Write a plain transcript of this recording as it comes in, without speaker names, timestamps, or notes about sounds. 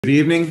Good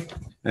evening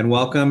and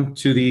welcome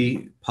to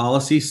the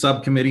Policy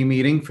Subcommittee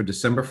meeting for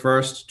December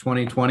 1st,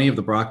 2020 of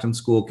the Brockton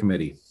School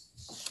Committee.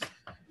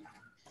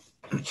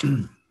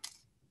 Due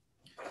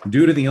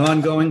to the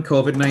ongoing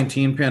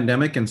COVID-19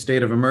 pandemic and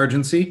state of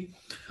emergency,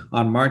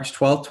 on March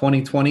 12,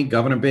 2020,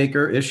 Governor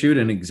Baker issued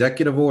an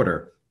executive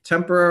order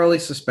temporarily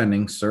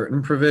suspending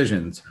certain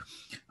provisions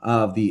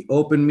of the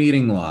open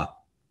meeting law,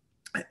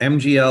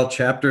 MGL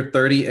Chapter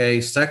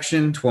 30A,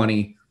 Section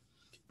 20,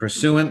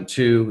 pursuant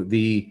to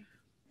the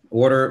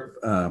order,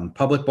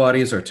 public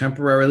bodies are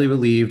temporarily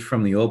relieved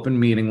from the open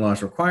meeting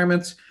law's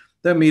requirements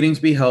that meetings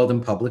be held in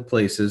public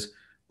places,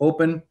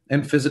 open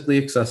and physically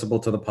accessible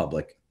to the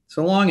public,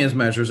 so long as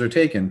measures are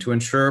taken to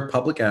ensure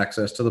public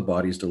access to the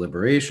body's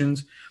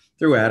deliberations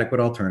through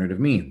adequate alternative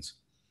means.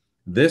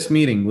 This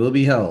meeting will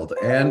be held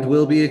and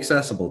will be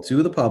accessible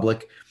to the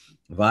public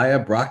via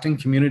Brockton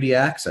Community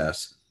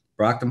Access,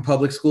 Brockton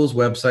Public Schools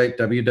website,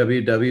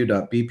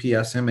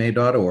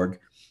 www.bpsma.org,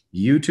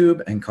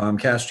 YouTube, and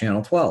Comcast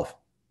Channel 12.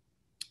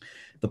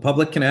 The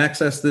public can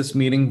access this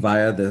meeting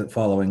via the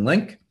following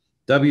link,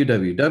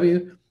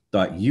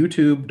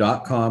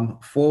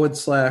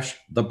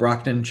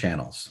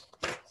 www.youtube.com/TheBrocktonChannels.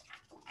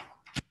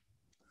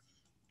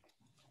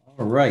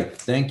 All right,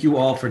 thank you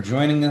all for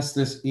joining us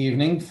this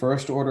evening.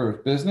 First order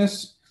of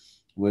business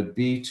would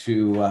be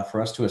for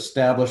us to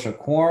establish a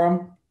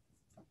quorum,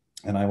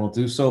 and I will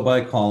do so by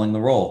calling the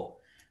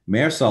roll.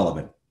 Mayor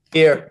Sullivan.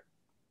 Here.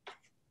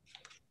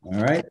 All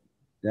right,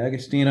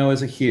 D'Agostino is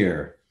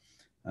here.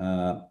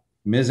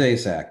 Ms.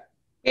 Asak.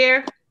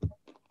 Here.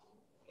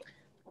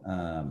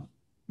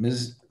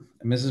 Mrs.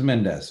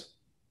 Mendez.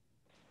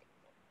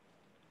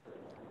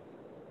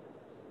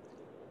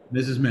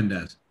 Mrs.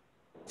 Mendez.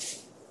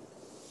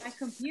 My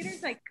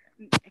computer's like,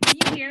 can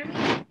you hear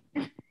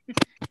me?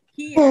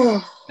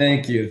 Here.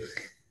 Thank you.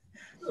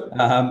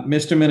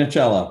 Mr.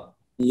 Minicello.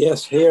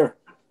 Yes, here.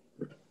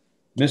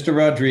 Mr.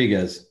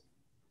 Rodriguez.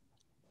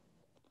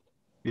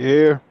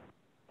 Here.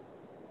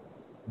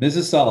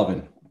 Mrs.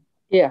 Sullivan.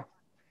 Yeah.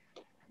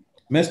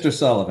 Mr.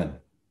 Sullivan.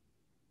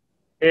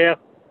 Yeah.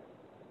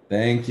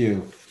 Thank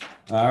you.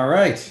 All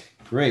right,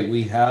 great.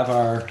 We have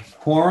our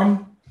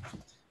quorum.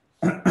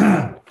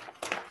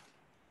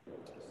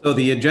 So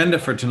the agenda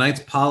for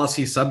tonight's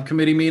policy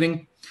subcommittee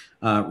meeting,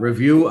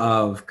 review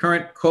of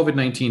current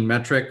COVID-19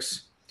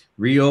 metrics,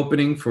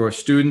 reopening for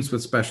students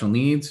with special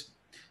needs,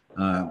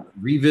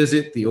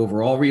 revisit the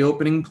overall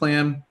reopening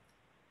plan,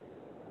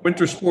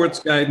 winter sports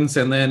guidance,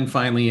 and then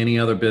finally any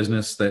other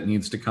business that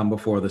needs to come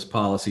before this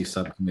policy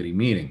subcommittee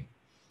meeting.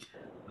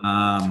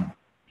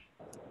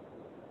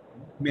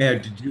 Mayor,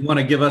 did you want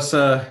to give us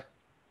a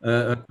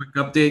quick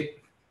update?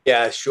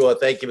 Yeah, sure.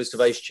 Thank you, Mr.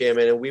 Vice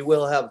Chairman. And we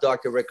will have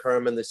Dr. Rick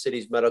Herman, the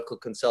city's medical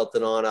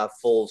consultant, on our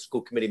full school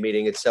committee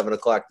meeting at 7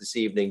 o'clock this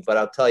evening. But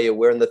I'll tell you,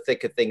 we're in the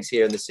thick of things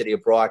here in the city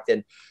of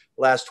Brockton.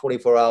 Last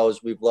 24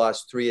 hours, we've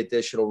lost 3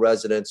 additional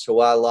residents. So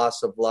our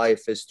loss of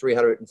life is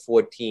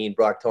 314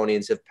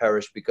 Brocktonians have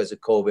perished because of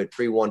COVID,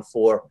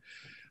 314.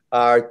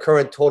 Our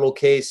current total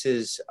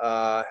cases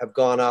have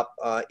gone up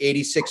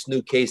 86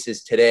 new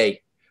cases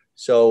today.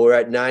 So we're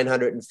at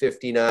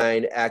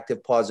 959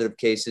 active positive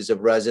cases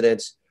of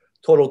residents.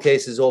 Total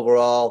cases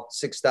overall,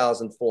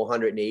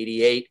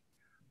 6,488.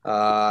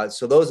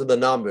 So those are the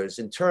numbers.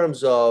 In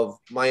terms of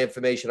my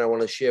information I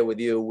want to share with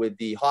you, with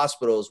the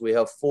hospitals, we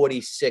have 40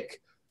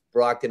 sick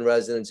Brockton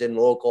residents in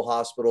local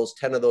hospitals.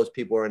 10 of those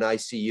people are in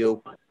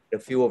ICU. A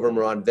few of them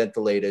are on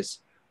ventilators.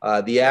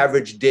 The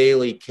average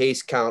daily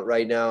case count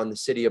right now in the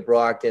city of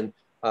Brockton,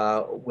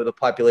 with a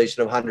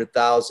population of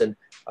 100,000,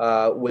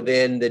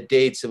 within the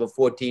dates of a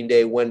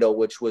 14-day window,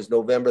 which was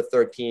November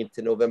 13th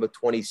to November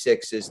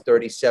 26th, is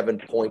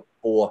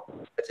 37.4.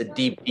 That's a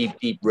deep, deep,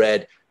 deep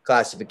red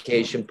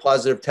classification.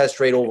 Positive test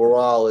rate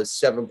overall is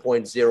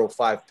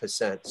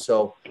 7.05%.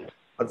 So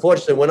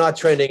unfortunately, we're not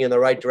trending in the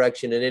right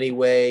direction in any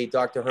way.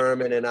 Dr.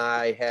 Herman and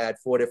I had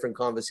 4 different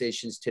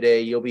conversations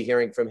today. You'll be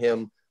hearing from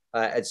him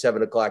at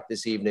 7 o'clock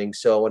this evening.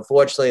 So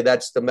unfortunately,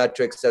 that's the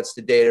metrics, that's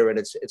the data, and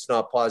it's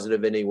not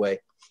positive anyway.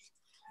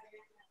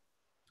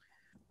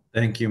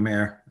 Thank you,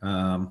 Mayor.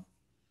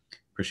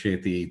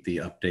 Appreciate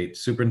the update.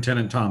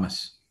 Superintendent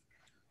Thomas.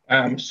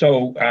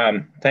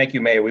 Thank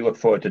you, Mayor. We look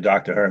forward to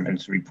Dr.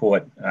 Herman's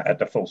report at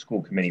the full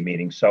school committee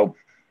meeting. So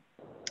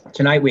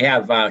tonight we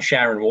have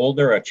Sharon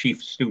Wolder, our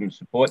Chief Student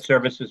Support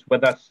Services,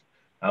 with us,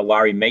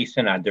 Laurie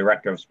Mason, our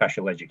Director of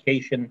Special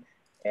Education,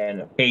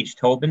 and Paige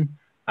Tobin,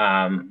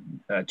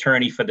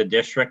 attorney for the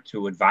district,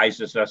 who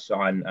advises us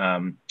on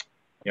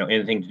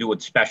anything to do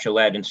with special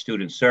ed and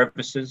student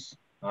services.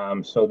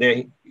 So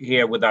they're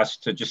here with us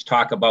to just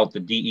talk about the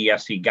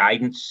DESE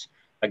guidance.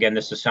 Again,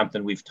 this is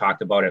something we've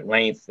talked about at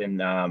length,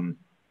 and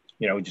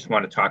we just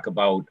want to talk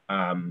about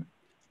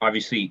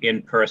obviously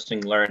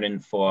in-person learning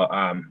for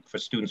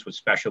students with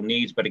special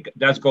needs, but it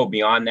does go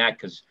beyond that,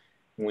 because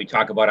when we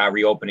talk about our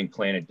reopening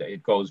plan,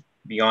 it goes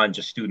beyond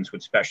just students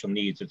with special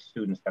needs. It's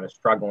students that are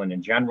struggling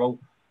in general,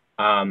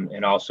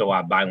 and also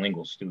our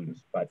bilingual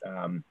students. But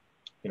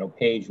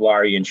Paige,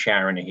 Laurie, and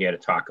Sharon are here to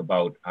talk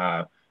about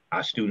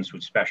our students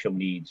with special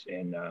needs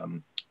and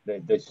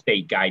the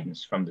state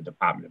guidance from the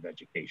Department of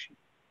Education.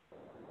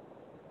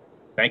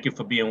 Thank you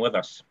for being with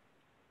us.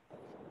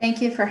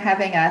 Thank you for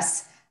having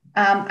us.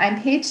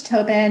 I'm Paige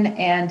Tobin,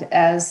 and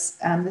as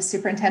the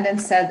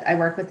superintendent said, I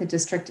work with the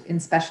district in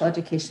special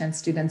education and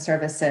student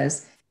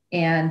services,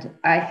 and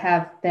I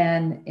have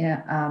been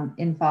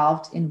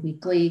involved in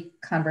weekly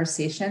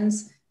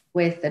conversations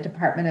with the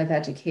Department of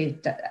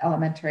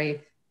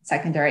Elementary,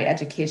 Secondary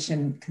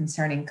Education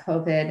concerning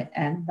COVID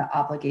and the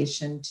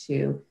obligation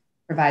to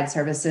provide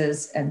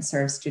services and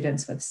serve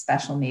students with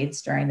special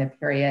needs during the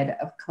period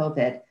of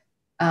COVID.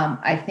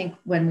 I think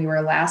when we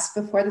were last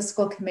before the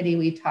school committee,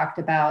 we talked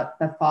about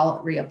the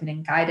fall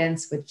reopening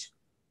guidance, which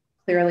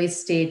clearly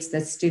states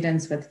that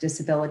students with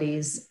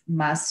disabilities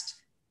must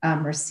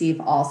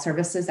receive all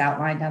services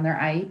outlined on their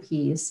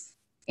IEPs.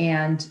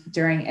 And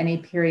during any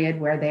period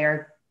where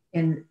they're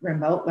in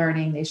remote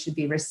learning, they should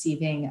be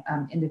receiving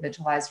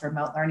individualized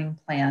remote learning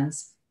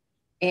plans.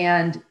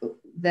 And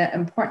the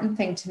important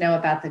thing to know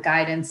about the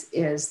guidance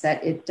is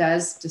that it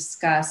does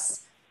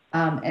discuss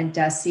and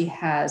DESE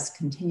has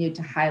continued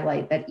to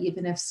highlight that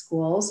even if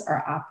schools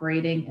are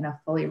operating in a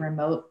fully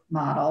remote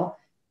model,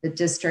 the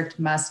district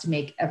must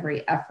make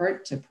every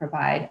effort to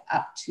provide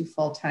up to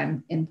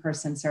full-time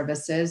in-person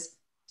services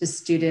to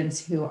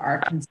students who are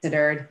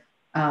considered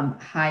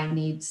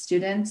high-need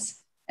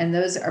students. And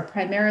those are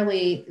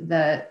primarily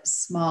the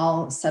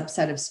small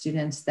subset of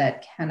students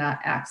that cannot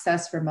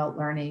access remote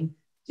learning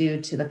due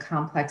to the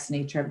complex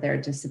nature of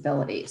their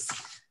disabilities.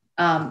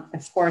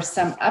 For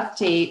some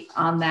update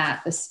on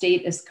that, the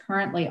state is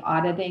currently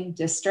auditing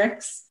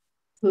districts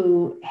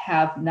who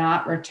have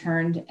not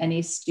returned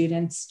any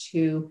students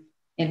to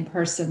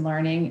in-person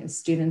learning,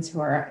 students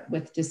who are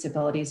with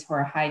disabilities who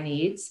are high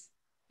needs.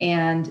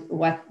 And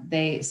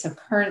so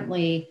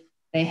currently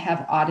they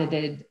have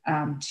audited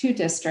 2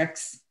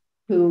 districts,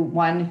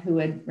 one who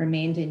had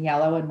remained in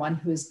yellow and one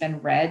who's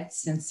been red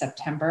since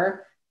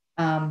September.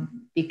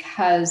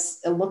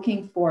 Because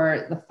looking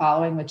for the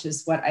following, which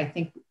is what I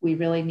think we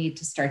really need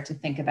to start to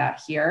think about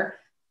here,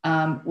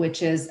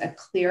 which is a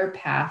clear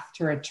path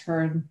to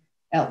return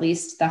at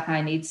least the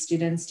high needs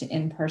students to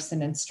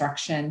in-person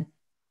instruction,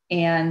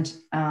 and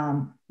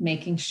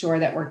making sure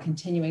that we're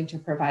continuing to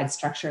provide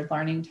structured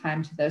learning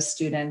time to those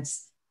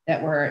students,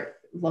 that we're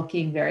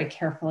looking very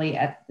carefully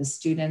at the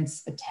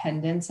students'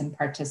 attendance and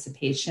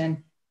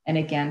participation, and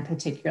again,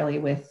 particularly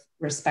with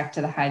respect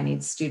to the high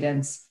needs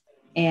students,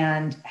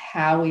 and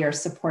how we are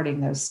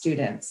supporting those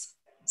students.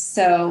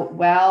 So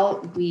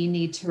while we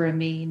need to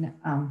remain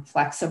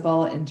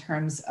flexible in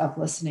terms of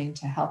listening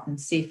to health and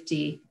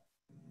safety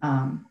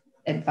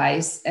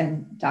advice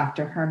and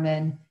Dr.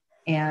 Herman,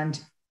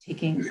 and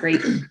taking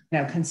great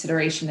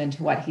consideration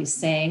into what he's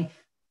saying,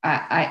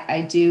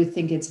 I do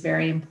think it's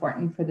very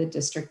important for the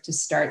district to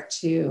start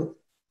to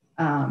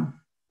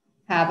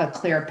have a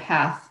clear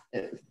path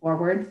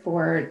forward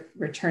for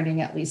returning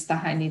at least the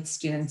high needs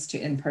students to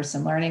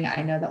in-person learning.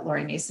 I know that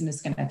Lori Mason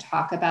is going to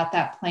talk about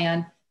that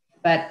plan,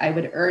 but I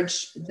would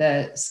urge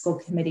the school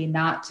committee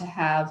not to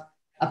have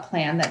a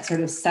plan that sort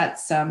of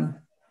sets some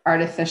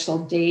artificial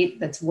date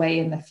that's way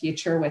in the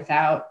future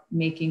without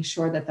making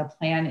sure that the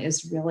plan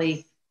is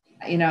really,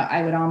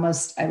 I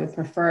would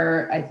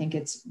prefer, I think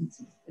it's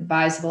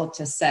advisable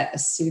to set a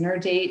sooner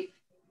date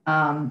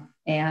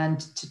and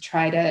to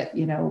try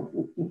to,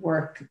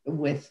 work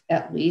with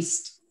at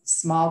least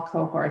small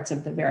cohorts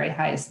of the very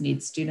highest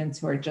need students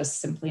who are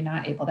just simply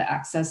not able to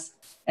access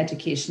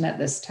education at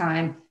this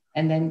time,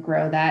 and then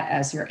grow that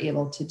as you're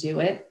able to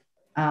do it,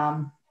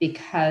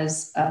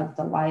 because of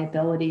the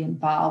liability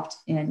involved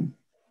in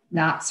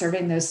not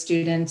serving those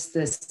students.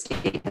 The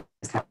state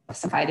has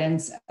some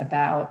guidance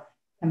about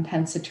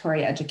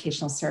compensatory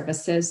educational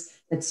services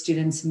that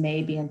students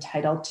may be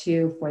entitled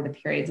to for the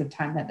periods of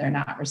time that they're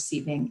not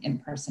receiving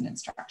in-person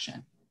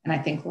instruction. And I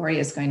think Lori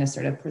is going to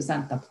sort of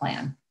present the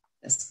plan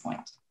at this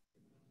point.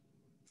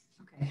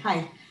 Okay,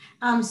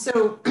 hi.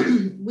 So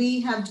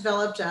we have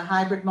developed a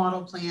hybrid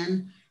model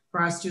plan for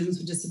our students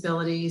with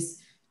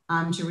disabilities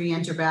to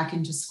re-enter back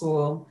into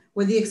school.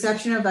 With the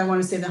exception of, I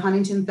want to say, the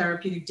Huntington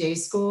Therapeutic Day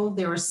School.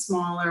 They were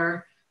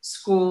smaller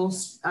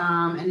schools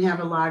and have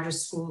a larger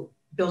school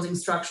building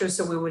structure,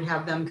 so we would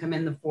have them come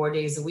in the 4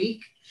 days a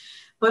week.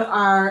 But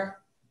our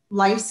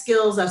life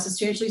skills are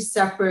substantially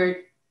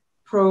separate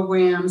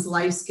programs,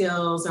 life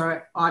skills,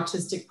 our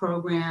autistic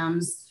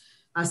programs,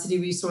 our city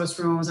resource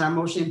rooms, our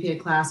emotionally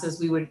impaired classes.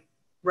 We would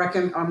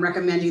I'm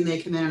recommending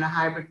they come in a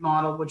hybrid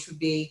model, which would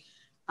be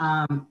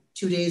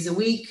 2 days a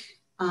week.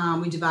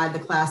 We divide the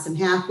class in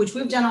half, which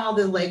we've done all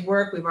the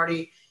legwork. We've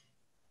already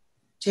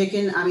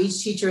taken,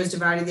 each teacher has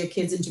divided their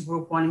kids into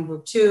group 1 and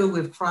group 2.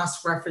 We've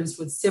cross-referenced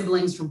with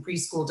siblings from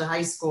preschool to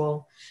high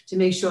school to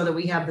make sure that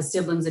we have the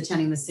siblings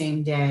attending the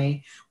same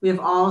day. We have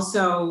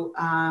also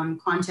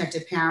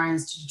contacted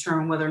parents to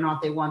determine whether or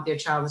not they want their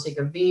child to take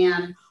a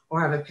van or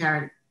have a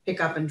parent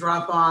pick up and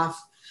drop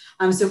off.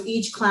 So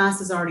each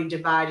class is already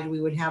divided.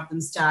 We would have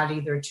them start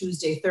either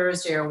Tuesday,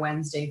 Thursday, or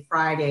Wednesday,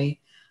 Friday.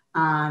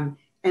 And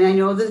I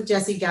know that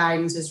DESE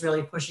guidance is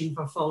really pushing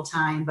for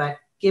full-time, but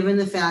given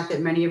the fact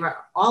that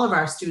all of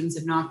our students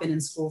have not been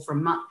in school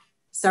for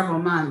several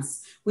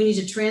months. We need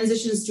to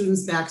transition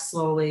students back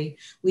slowly.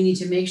 We need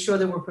to make sure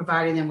that we're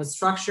providing them with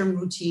structure and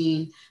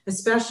routine,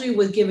 especially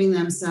with giving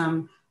them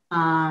some,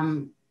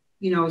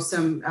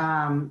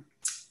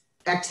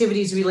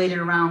 activities related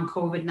around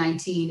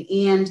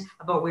COVID-19 and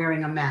about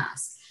wearing a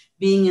mask,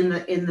 being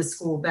in the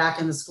school,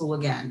 back in the school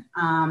again.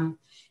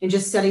 And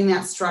just setting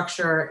that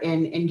structure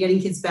and getting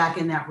kids back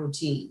in that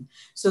routine.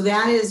 So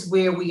that is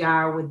where we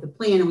are with the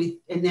plan.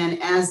 And then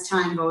as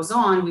time goes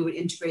on, we would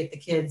integrate the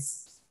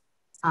kids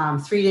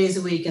 3 days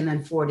a week and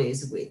then 4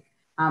 days a week.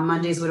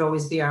 Mondays would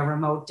always be our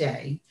remote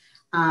day.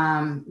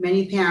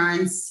 Many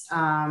parents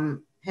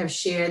have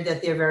shared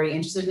that they're very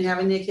interested in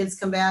having their kids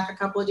come back a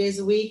couple of days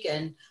a week,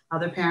 and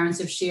other parents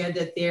have shared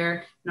that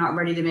they're not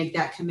ready to make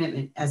that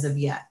commitment as of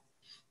yet.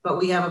 But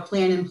we have a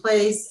plan in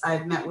place.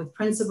 I've met with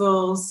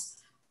principals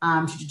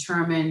to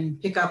determine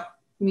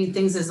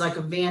things as like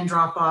a van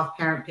drop off,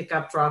 parent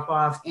pickup drop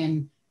off,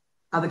 and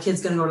are the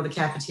kids going to go to the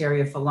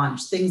cafeteria for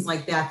lunch? Things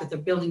like that the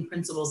building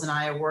principals and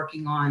I are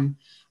working on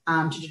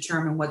to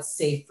determine what's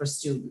safe for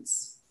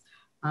students.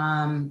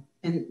 And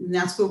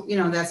that's what,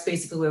 that's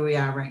basically where we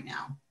are right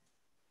now.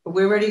 But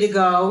we're ready to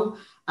go.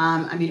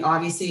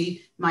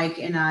 Obviously, Mike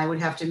and I would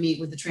have to meet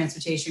with the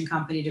transportation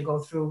company to go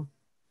through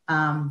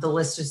the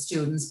list of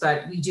students,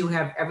 but we do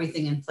have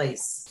everything in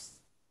place.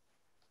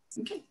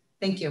 Okay.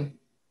 Thank you.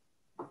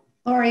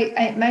 Lori,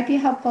 it might be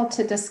helpful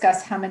to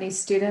discuss how many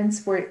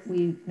students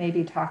we may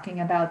be talking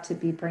about to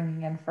be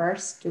bringing in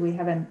first. Do we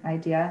have an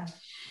idea?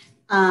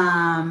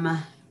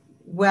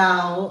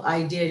 Well,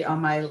 I did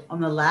on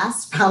the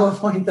last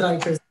PowerPoint that I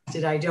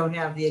presented. I don't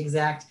have the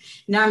exact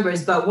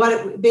numbers,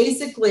 but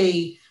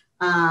basically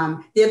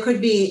there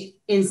could be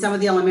in some of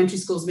the elementary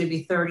schools,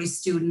 maybe 30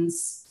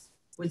 students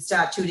would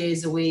start 2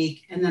 days a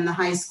week. And then the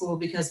high school,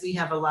 because we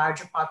have a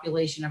larger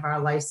population of our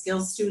life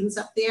skills students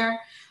up there,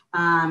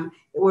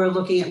 we're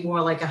looking at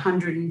more like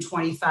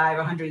 125,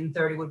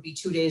 130 would be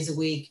 2 days a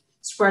week,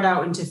 spread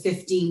out into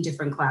 15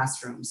 different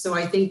classrooms. So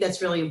I think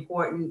that's really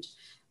important.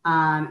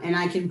 And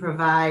I can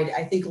provide,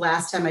 I think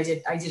last time I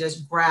did a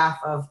graph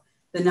of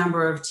the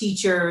number of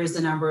teachers,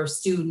 the number of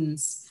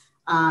students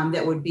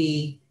that would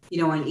be,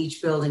 in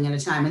each building at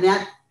a time. And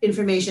that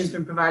information has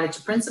been provided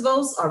to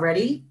principals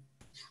already,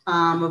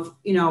 and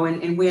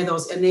where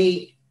and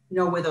they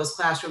know where those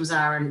classrooms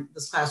are, and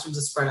those classrooms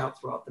are spread out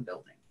throughout the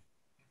building.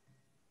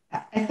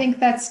 I think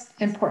that's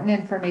important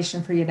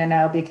information for you to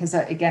know because,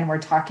 again, we're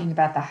talking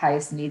about the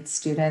highest needs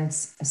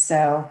students.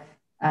 So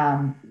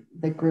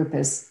the group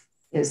is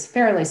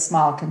fairly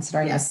small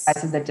considering yes. the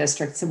size of the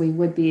district. So we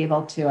would be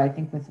able to, I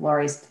think with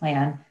Lori's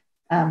plan,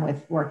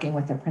 with working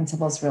with the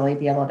principals, really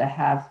be able to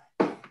have,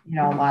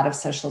 a lot of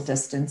social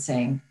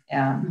distancing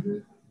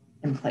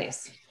in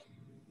place.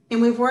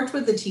 And we've worked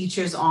with the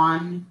teachers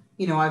on,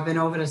 I've been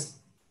over to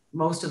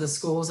most of the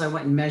schools. I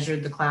went and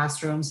measured the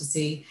classrooms to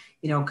see,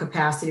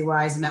 capacity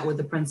wise, met with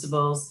the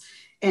principals,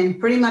 and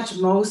pretty much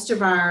most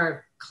of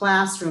our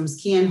classrooms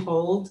can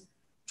hold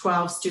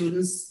 12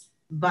 students.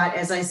 But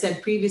as I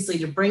said previously,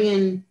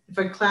 if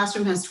a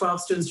classroom has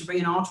 12 students, to bring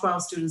in all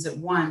 12 students at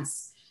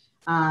once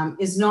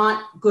is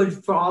not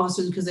good for all the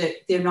students because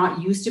they're not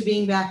used to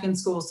being back in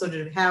school. So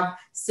to have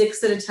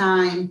 6 at a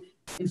time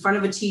in front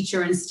of a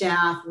teacher and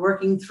staff,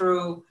 working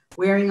through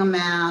wearing a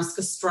mask,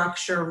 a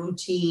structure,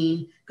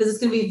 routine, because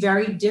it's going to be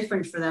very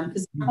different for them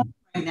because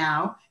right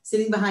now,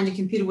 sitting behind a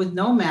computer with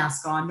no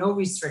mask on, no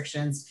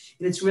restrictions.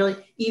 And it's really,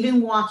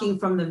 even walking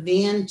from the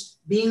van,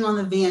 being on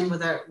the van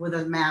with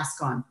a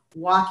mask on,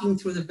 walking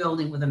through the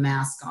building with a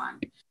mask on.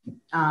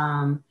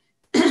 And,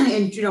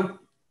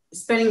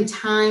 spending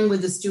time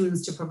with the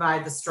students to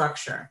provide the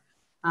structure.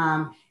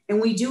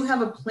 And we do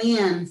have a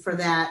plan for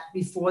that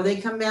before they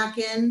come back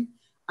in.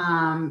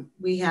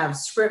 We have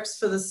scripts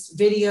for the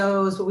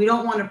videos, but we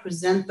don't want to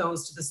present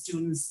those to the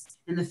students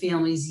and the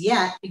families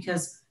yet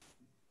because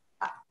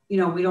we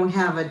don't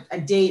have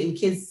a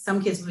date, and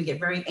some kids will get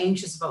very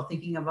anxious about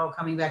thinking about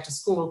coming back to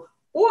school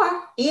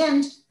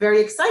and very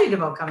excited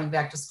about coming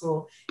back to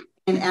school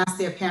and ask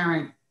their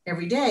parent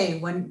every day,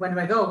 when do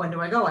I go? When do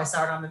I go? I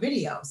saw it on the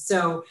video.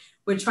 So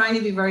we're trying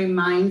to be very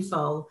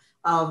mindful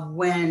of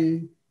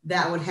when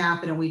that would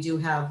happen. And we do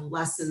have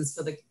lessons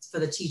for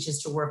the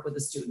teachers to work with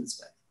the students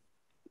with.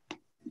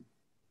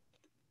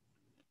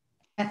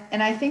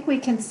 And I think we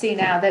can see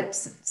now that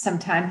some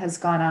time has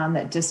gone on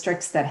that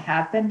districts that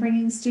have been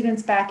bringing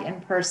students back in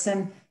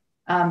person,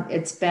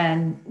 it's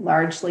been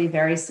largely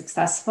very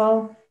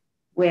successful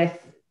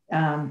with,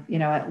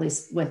 at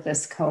least with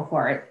this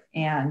cohort.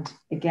 And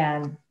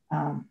again,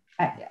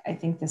 I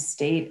think the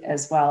state,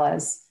 as well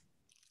as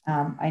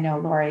I know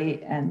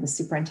Lori and the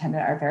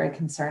superintendent are very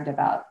concerned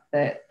about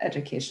the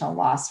educational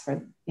loss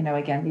for,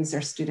 again, these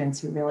are students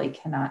who really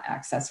cannot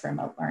access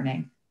remote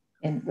learning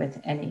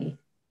with any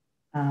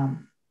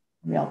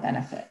real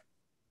benefit.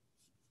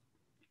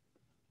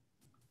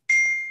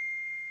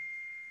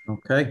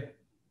 Okay.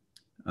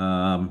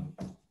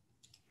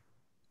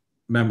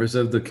 Members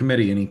of the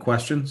committee, any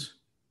questions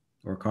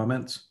or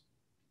comments?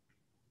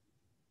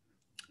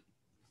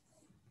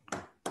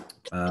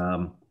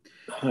 Hi,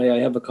 I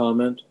have a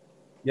comment.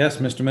 Yes,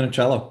 Mr.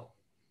 Minicello.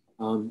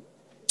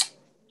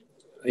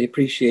 I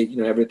appreciate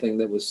everything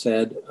that was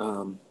said.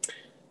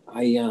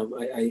 I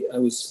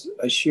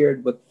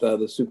shared with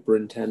the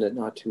superintendent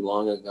not too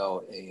long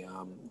ago a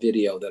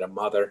video that a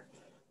mother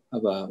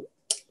of a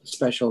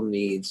special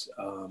needs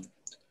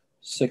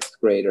sixth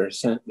grader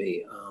sent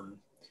me,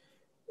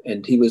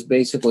 and he was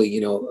basically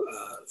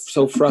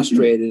so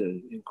frustrated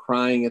and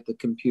crying at the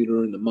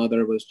computer, and the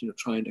mother was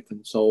trying to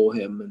console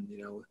him, and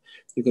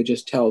you could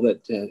just tell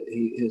that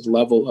his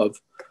level of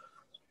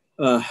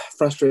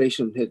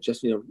frustration had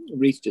just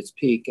reached its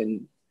peak,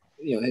 and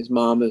his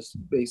mom is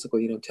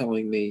basically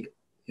telling me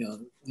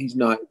he's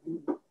not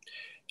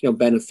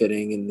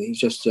benefiting, and he's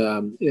just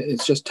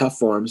it's just tough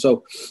for him.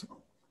 So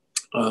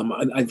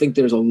I think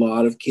there's a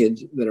lot of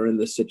kids that are in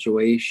this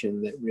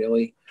situation that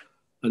really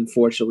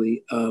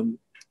unfortunately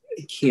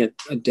can't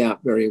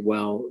adapt very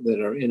well, that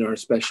are in our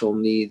special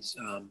needs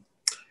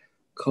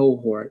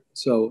cohort.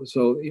 So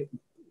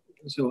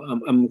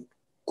I'm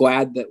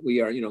glad that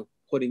we are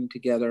putting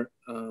together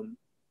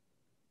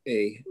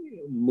a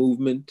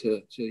movement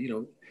to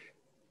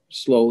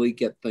slowly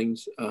get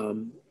things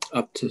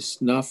up to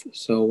snuff.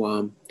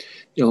 So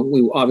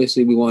we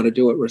obviously want to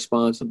do it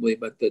responsibly,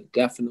 but there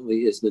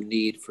definitely is the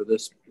need for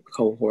this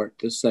cohort,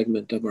 this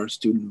segment of our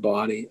student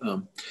body.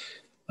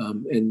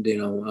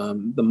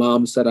 The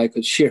mom said I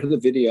could share the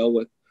video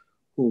with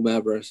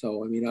whomever.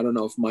 So, I mean, I don't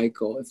know if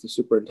the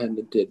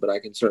superintendent did, but I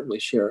can certainly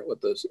share it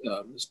with the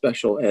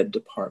special ed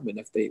department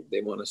if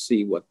they want to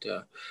see what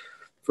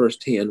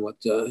firsthand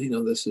what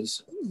this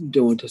is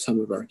doing to some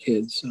of our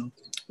kids. So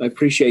I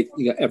appreciate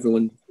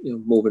everyone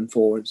moving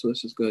forward. So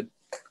this is good.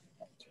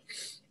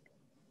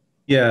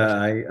 Yeah,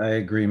 I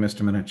agree,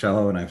 Mr.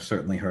 Minicello, and I've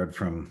certainly heard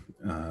from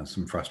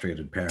some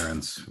frustrated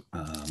parents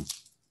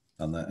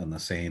on the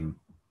same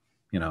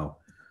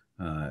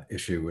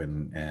issue,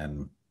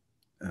 and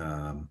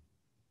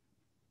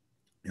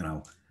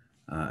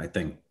I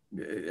think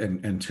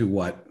and to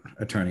what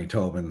Attorney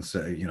Tobin's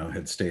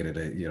had stated,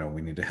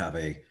 we need to have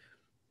a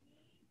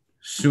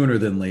sooner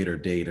than later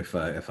date, if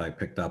I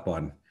picked up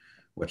on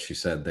what she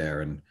said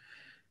there. And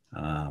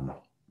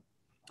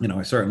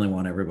I certainly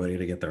want everybody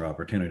to get their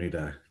opportunity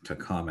to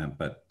comment,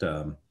 but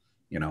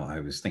I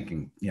was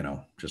thinking,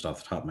 just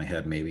off the top of my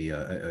head, maybe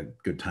a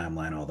good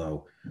timeline,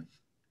 although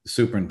the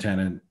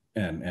superintendent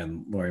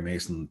and Lori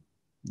Mason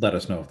let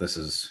us know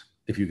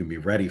if you can be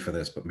ready for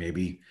this, but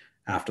maybe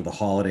after the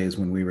holidays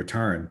when we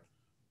return,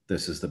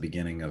 this is the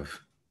beginning of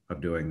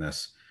doing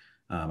this.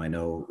 I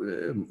know,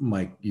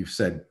 Mike, you've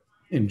said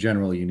in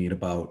general you need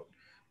about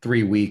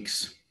 3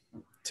 weeks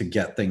to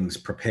get things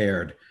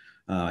prepared.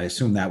 I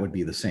assume that would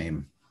be the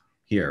same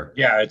here.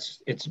 Yeah,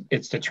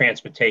 it's the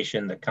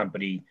transportation, the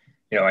company.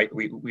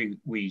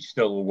 We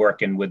still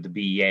working with the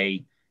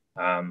BEA,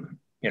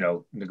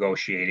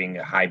 negotiating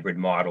a hybrid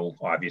model,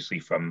 obviously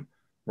from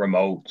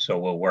remote. So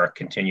we'll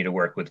continue to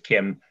work with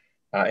Kim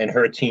and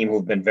her team,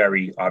 who've been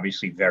very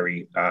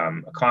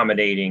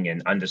accommodating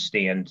and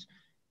understand.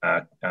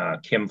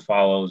 Kim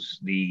follows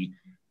the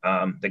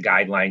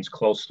guidelines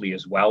closely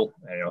as well.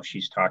 I know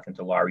she's talking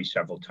to Laurie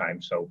several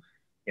times. So,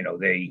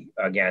 they,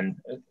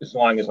 again, as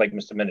long as, like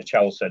Mr.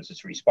 Minicello says,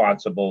 it's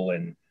responsible,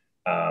 and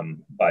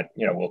but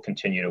we'll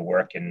continue to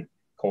work in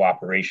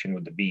cooperation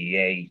with the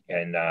BEA.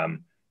 And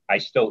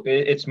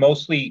it's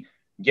mostly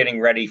getting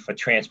ready for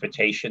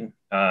transportation,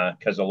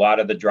 because a lot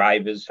of the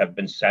drivers have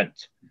been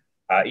sent.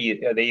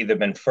 They either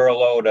been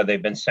furloughed or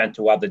they've been sent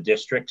to other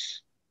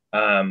districts,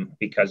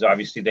 because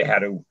obviously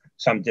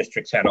some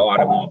districts had a lot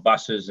more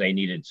buses they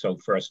needed. So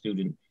for a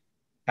student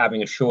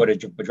having a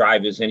shortage of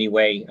drivers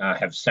anyway,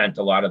 have sent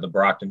a lot of the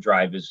Brockton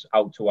drivers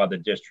out to other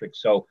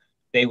districts. So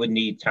they would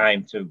need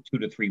time 2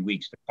 to 3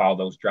 weeks to call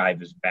those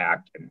drivers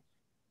back and,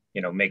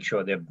 make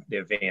sure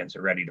their vans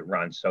are ready to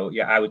run. So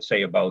yeah, I would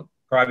say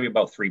probably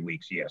about 3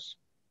 weeks. Yes.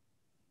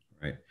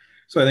 Right.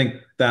 So I think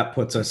that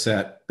puts us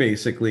at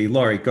basically,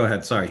 Laurie, go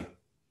ahead. Sorry.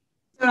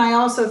 And I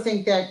also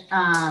think that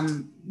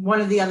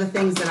one of the other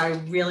things that I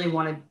really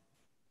want to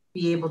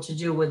be able to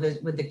do with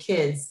the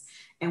kids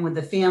and with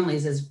the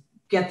families is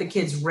get the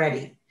kids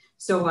ready.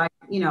 So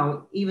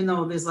even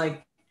though there's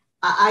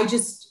I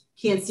just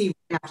can't see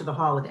right after the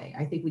holiday.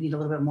 I think we need a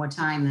little bit more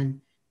time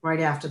than right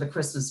after the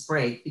Christmas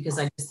break, because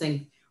I just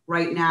think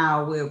right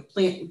now we're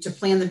plan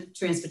the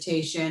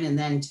transportation, and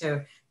then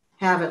to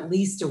have at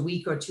least a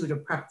week or two to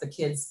prep the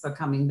kids for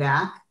coming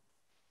back,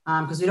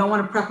 because we don't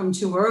want to prep them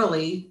too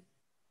early.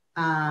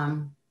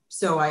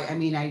 So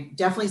I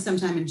definitely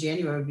sometime in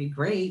January would be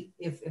great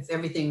if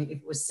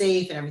it was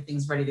safe and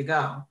everything's ready to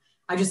go.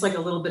 I just like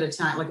a little bit of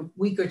time, like a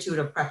week or two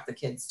to prep the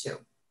kids too.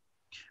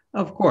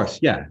 Of course.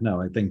 Yeah.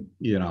 No, I think,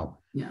 you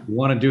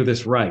want to do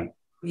this right.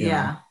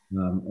 Yeah.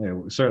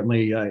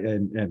 Certainly.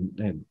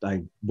 And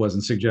I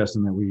wasn't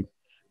suggesting that we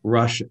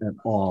rush at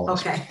all.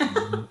 Okay.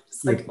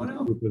 It's like, oh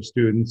no. Group of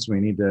students, I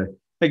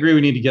agree,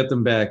 we need to get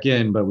them back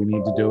in, but we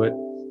need to do it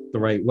the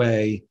right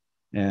way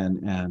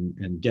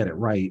and get it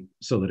right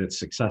so that it's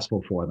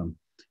successful for them.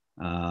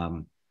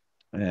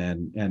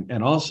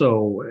 And also,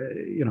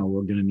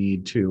 we're going to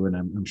need to, and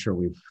I'm sure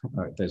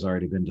there's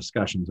already been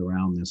discussions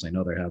around this. I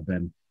know there have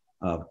been.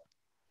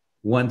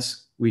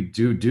 Once we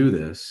do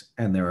this,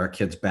 and there are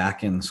kids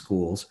back in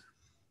schools,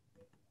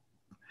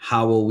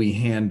 how will we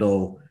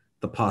handle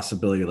the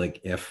possibility,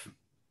 like if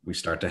we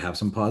start to have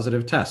some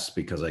positive tests,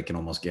 because I can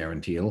almost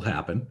guarantee it'll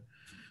happen,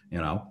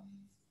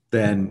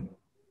 then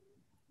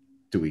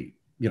do we,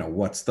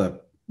 what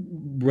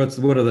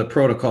are the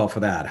protocol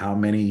for that? How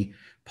many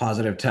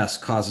positive tests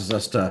causes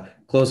us to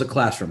close a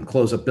classroom,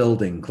 close a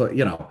building,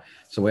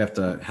 so we have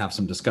to have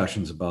some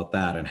discussions about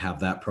that and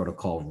have that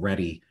protocol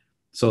ready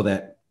so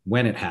that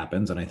when it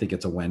happens, and I think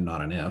it's a when,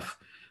 not an if,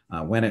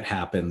 when it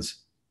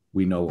happens,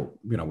 we know,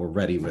 we're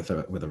ready with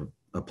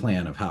a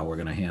plan of how we're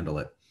going to handle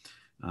it.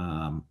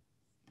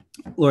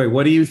 Lori,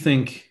 what do you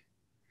think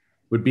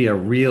would be a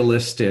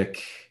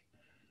realistic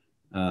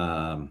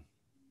time?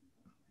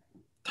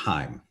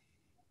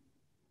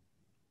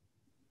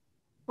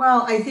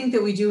 Well, I think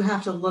that we do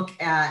have to look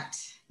at,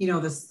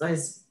 this,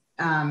 as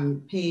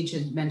Paige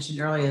had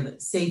mentioned earlier,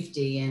 that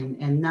safety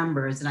and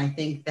numbers. And I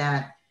think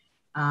that,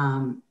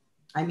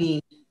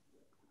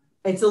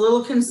 it's a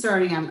little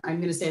concerning. I'm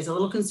going to say it's a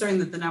little concerning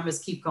that the numbers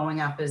keep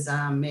going up, as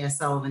Mayor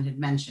Sullivan had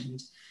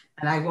mentioned.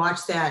 And I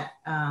watch that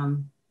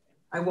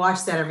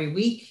every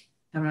week.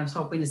 And I was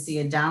hoping to see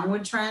a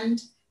downward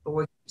trend, but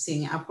we're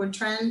seeing an upward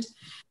trend.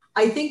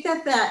 I think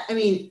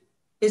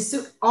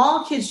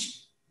all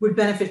kids would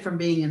benefit from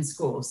being in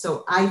school.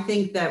 So I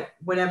think that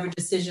whatever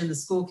decision the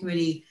school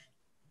committee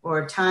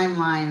or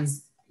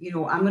timelines,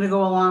 I'm going to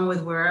go along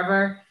with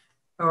wherever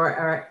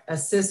or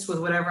assist with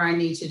whatever I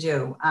need to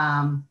do.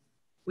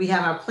 We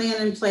have our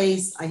plan in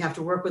place. I have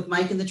to work with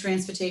Mike and the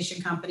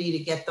transportation company to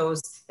get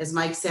those, as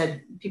Mike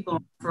said, people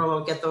on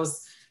furlough, get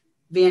those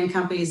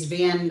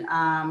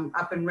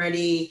up and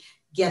ready,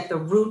 get the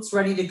routes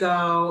ready to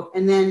go,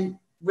 and then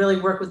really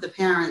work with the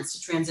parents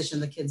to transition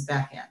the kids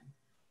back in.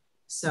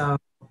 So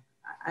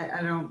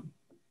I don't,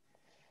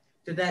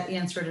 did that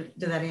answer it?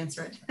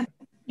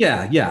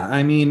 Yeah.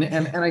 I mean,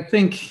 and I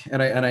think,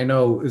 and I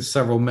know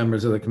several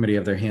members of the committee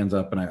have their hands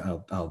up, and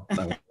I'll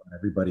let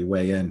everybody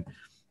weigh in.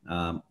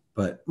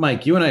 But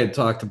Mike, you and I had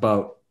talked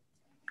about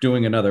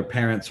doing another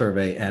parent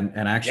survey and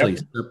actually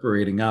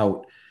separating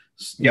out,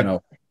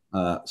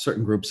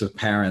 certain groups of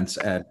parents.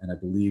 And I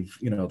believe,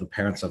 the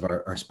parents of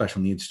our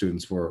special needs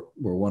students were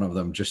one of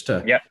them, just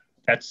to. Yep.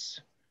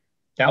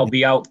 That'll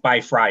be out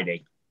by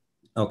Friday.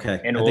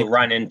 Okay. And we'll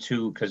run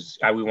into, because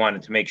we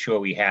wanted to make sure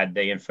we had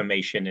the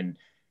information and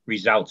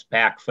results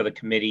back for the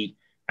committee,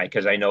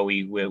 because I know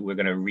we're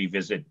going to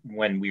revisit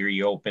when we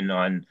reopen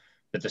on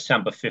the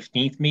December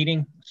 15th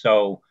meeting.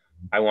 So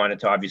I wanted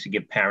to obviously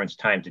give parents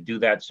time to do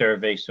that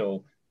survey.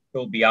 So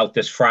it'll be out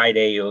this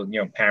Friday.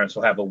 Parents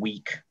will have a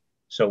week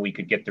so we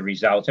could get the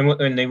results. And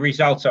when the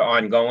results are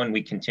ongoing,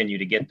 we continue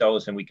to get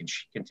those, and we can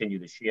continue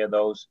to share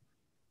those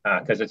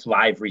because it's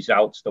live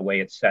results the way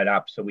it's set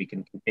up. So we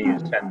can continue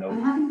to send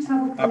those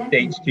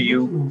updates to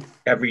you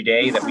every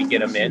day that we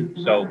get them in.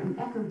 So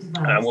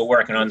we're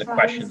working on the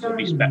questions.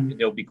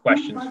 There'll be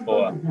questions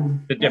for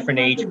the different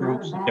age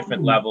groups, the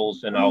different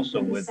levels, and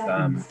also with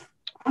the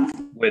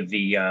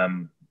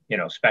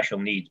special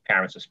needs,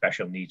 parents of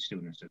special needs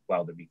students as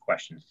well. There'll be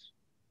questions.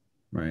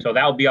 Right. So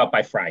that'll be out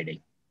by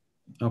Friday.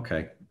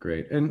 Okay,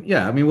 great. And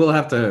we'll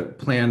have to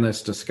plan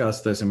this,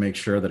 discuss this, and make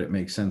sure that it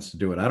makes sense to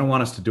do it. I don't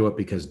want us to do it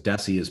because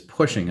DESE is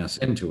pushing us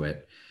into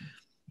it.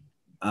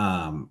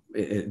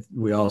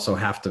 We also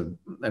have to,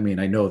 I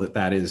know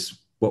that is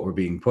what we're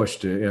being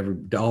pushed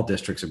to. All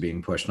districts are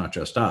being pushed, not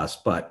just us,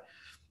 but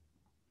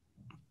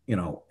we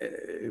got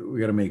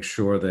to make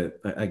sure that,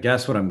 I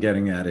guess what I'm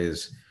getting at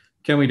is,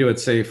 can we do it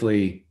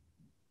safely?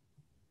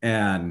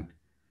 And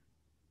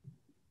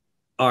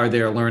are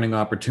there learning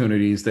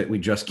opportunities that we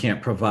just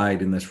can't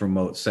provide in this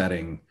remote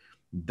setting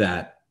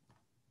that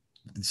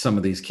some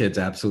of these kids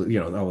absolutely,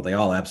 they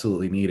all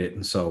absolutely need it.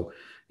 And so,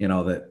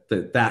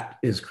 that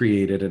is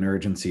created an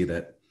urgency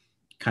that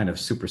kind of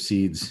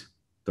supersedes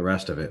the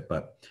rest of it.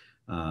 But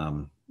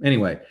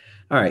anyway,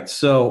 all right.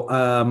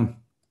 So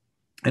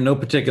in no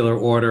particular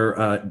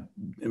order,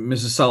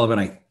 Mrs. Sullivan,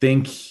 I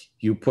think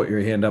you put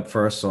your hand up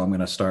first, so I'm going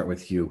to start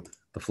with you.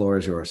 The floor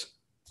is yours.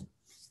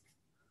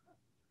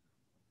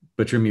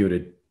 But you're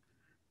muted.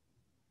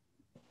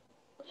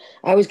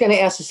 I was going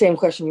to ask the same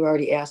question you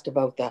already asked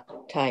about the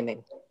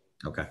timing.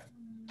 Okay.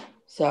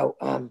 So,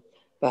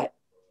 but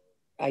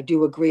I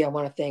do agree. I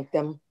want to thank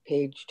them,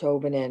 Paige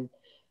Tobin and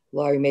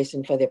Laurie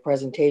Mason, for their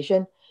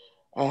presentation.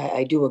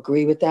 I do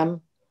agree with them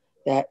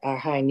that our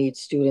high needs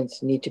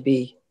students need to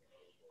be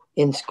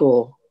in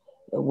school,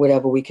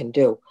 whatever we can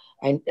do.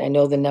 I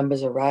know the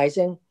numbers are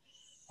rising,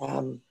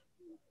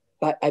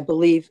 but I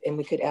believe, and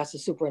we could ask the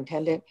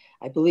superintendent,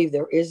 I believe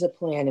there is a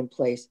plan in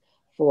place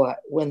for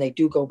when they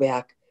do go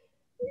back,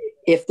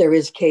 if there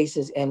is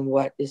cases and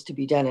what is to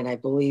be done. And I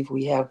believe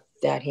we have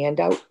that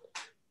handout.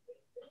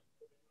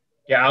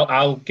 Yeah,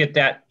 I'll get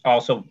that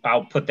also.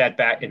 I'll put that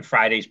back in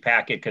Friday's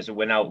packet because it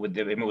went out with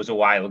it was a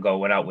while ago,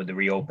 went out with the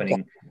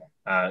reopening.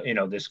 Okay.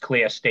 There's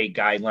clear state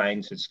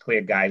guidelines, there's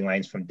clear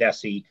guidelines from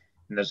DESE.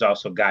 And there's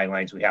also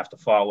guidelines we have to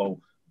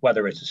follow,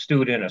 whether it's a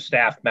student, a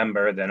staff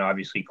member, then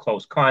obviously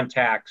close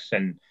contacts.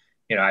 And,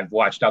 you know, I've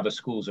watched other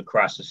schools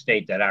across the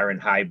state that are in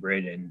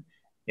hybrid, and,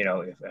 you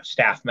know, if a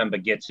staff member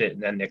gets it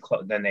and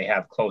then they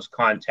have close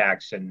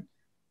contacts, and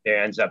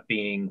there ends up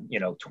being,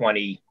 you know,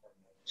 20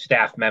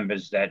 staff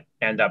members that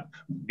end up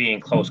being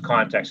close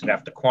contacts and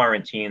have to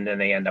quarantine, then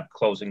they end up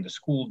closing the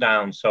school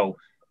down. So,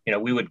 you know,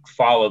 we would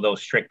follow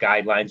those strict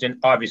guidelines, and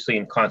obviously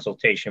in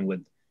consultation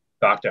with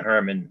Dr.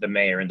 Herman, the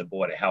mayor, and the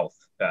Board of Health,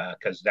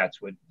 because that's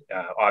what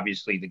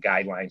obviously the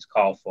guidelines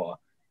call for,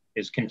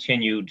 is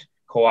continued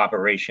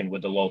cooperation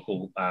with the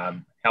local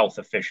health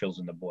officials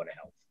and the Board of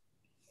Health.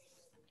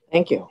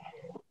 Thank you.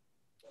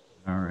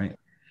 All right.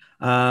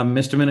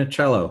 Mr.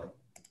 Minicello.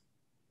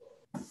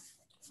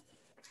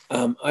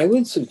 I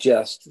would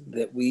suggest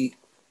that we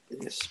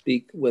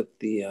speak with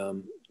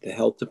the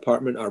health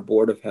department, our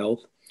Board of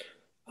Health.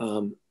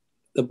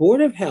 The Board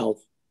of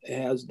Health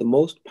has the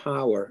most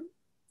power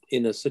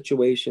in a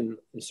situation,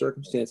 in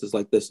circumstances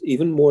like this,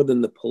 even more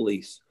than the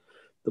police.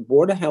 The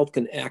Board of Health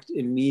can act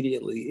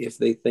immediately if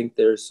they think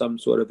there's some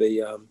sort of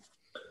a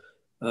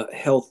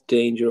health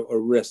danger or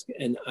risk.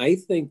 And I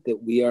think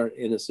that we are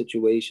in a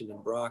situation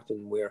in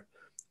Brockton where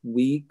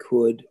we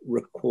could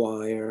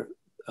require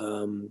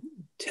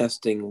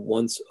testing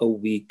once a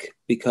week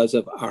because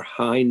of our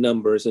high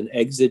numbers and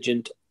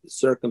exigent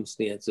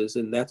circumstances.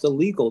 And that's a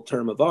legal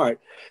term of art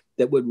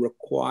that would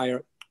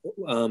require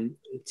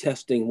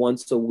testing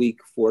once a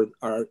week for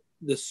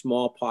this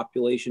small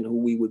population who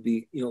we would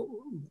be,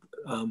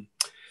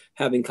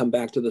 having come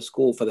back to the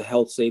school for the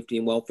health, safety,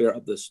 and welfare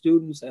of the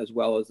students as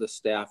well as the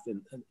staff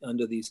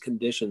under these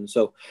conditions.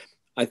 So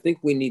I think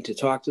we need to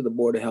talk to the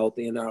Board of Health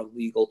and our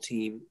legal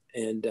team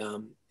and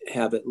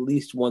have at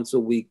least once a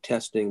week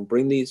testing,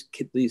 bring this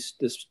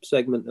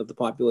segment of the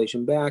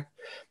population back,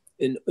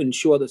 and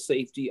ensure the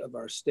safety of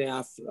our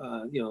staff,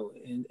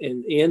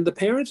 and the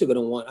parents are going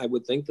to want, I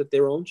would think, that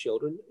their own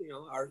children,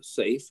 are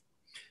safe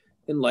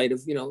in light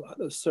of,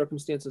 the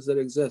circumstances that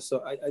exist.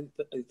 So I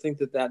think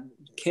that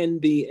can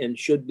be and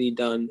should be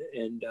done,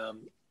 and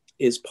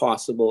is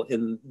possible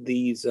in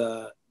these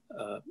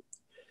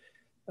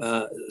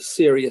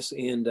serious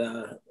and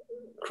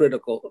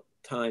critical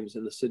times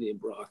in the city of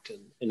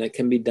Brockton. And it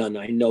can be done.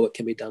 I know it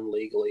can be done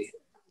legally.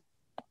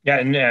 Yeah,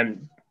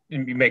 and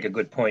you make a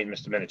good point,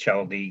 Mr.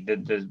 Minicello.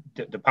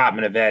 The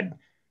Department of Ed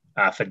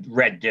for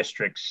red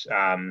districts,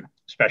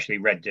 especially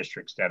red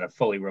districts that are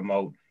fully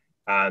remote,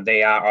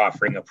 they are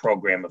offering a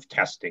program of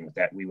testing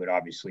that we would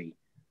obviously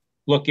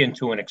look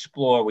into and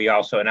explore.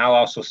 I'll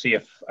also see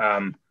if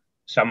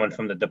someone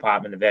from the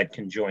Department of Ed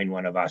can join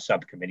one of our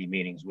subcommittee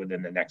meetings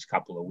within the next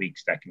couple of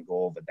weeks that can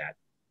go over that.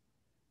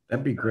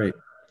 That'd be great.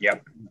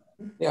 Yep.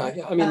 Yeah,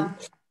 I mean,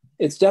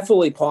 it's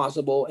definitely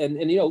possible. And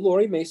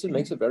Lori Mason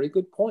makes a very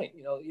good point.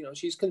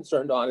 She's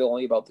concerned not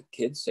only about the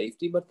kids'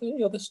 safety, but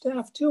the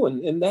staff too.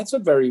 And that's a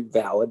very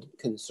valid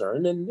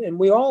concern. And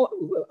we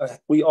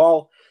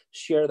all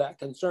share that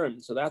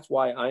concern. So that's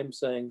why I'm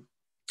saying,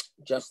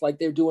 just like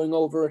they're doing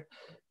over,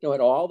 at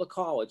all the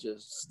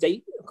colleges,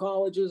 state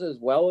colleges, as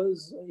well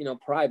as,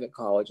 private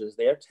colleges,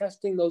 they're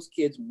testing those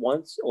kids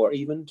once or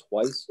even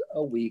twice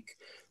a week.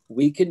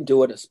 We can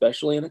do it,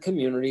 especially in a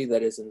community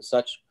that is in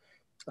such,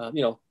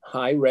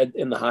 high red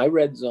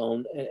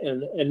zone,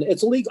 and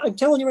it's legal. I'm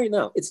telling you right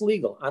now, it's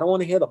legal. I don't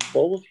want to hear the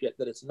bullshit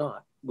that it's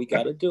not. We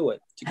got to do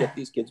it to get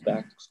these kids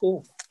back to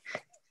school.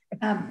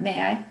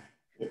 May I?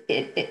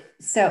 It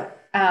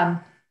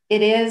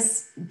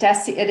is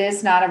DESE. It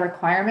is not a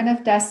requirement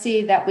of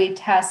DESE that we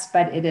test,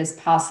 but it is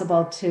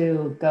possible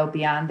to go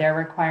beyond their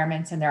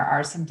requirements, and there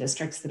are some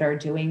districts that are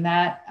doing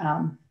that.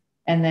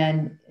 And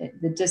then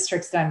the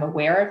districts that I'm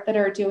aware of that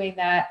are doing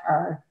that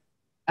are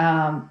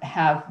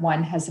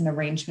one has an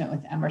arrangement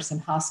with Emerson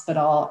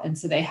Hospital. And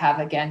so they have,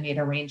 again, made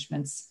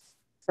arrangements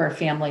for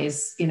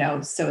families,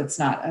 so it's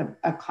not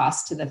a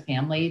cost to the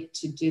family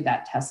to do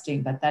that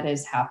testing, but that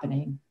is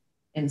happening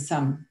in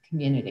some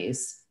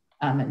communities.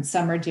 And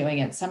some are doing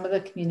it. Some of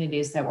the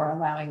communities that were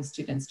allowing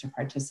students to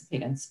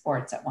participate in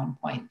sports at one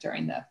point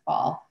during the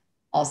fall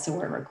also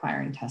were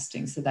requiring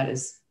testing. So that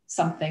is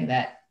something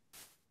that,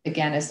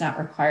 again, is not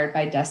required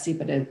by DESE,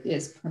 but it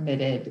is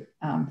permitted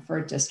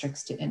for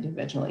districts to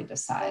individually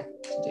decide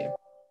to do.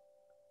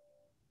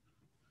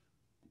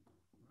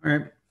 All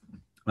right.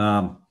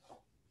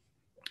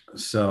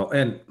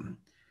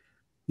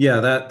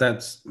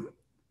 That's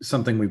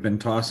something we've been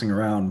tossing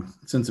around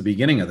since the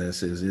beginning of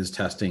this is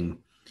testing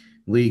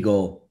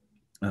legal.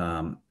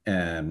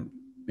 And,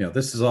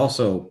 this is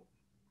also,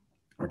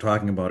 we're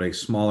talking about a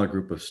smaller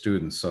group of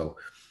students. So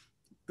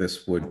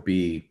this would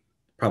be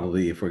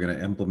probably, if we're going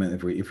to implement,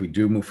 if we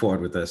do move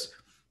forward with this,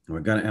 and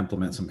we're going to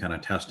implement some kind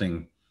of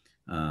testing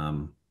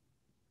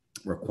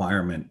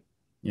requirement,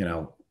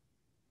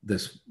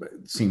 this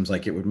seems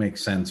like it would make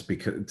sense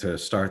to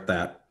start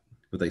that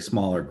with a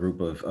smaller group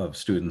of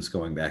students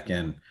going back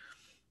in,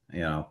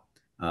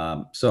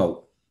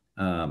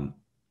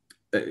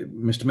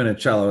 Mr.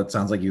 Minicello, it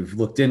sounds like you've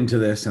looked into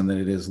this and that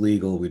it is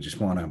legal. We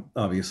just want to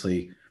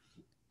obviously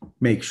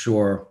make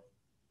sure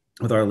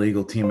with our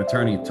legal team.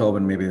 Attorney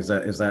Tobin, maybe is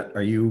that,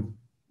 are you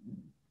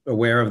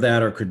aware of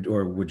that,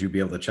 or would you be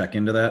able to check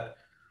into that?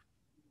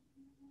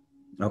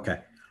 Okay.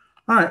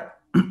 All right.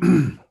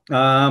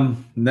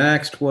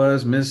 Next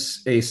was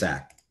Ms.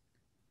 Asak.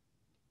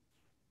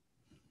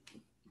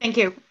 Thank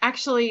you.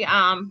 Actually,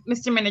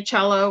 Mr.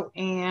 Minicello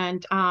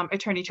and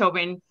Attorney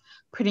Tobin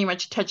pretty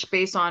much touched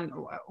base on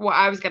what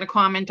I was going to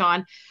comment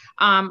on.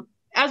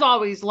 As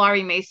always,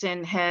 Laurie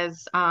Mason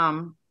has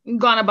gone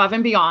above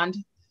and beyond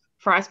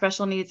for our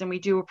special needs, and we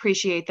do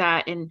appreciate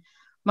that. And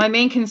my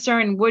main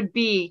concern would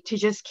be to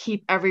just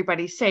keep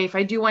everybody safe.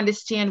 I do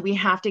understand we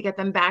have to get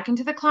them back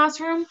into the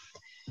classroom,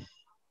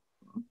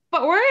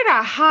 but we're at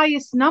our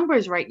highest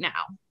numbers right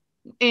now,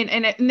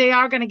 and they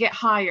are going to get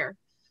higher.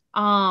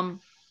 I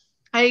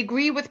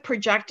agree with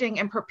projecting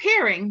and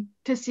preparing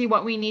to see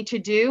what we need to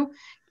do.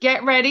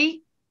 Get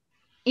ready,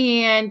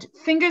 and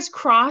fingers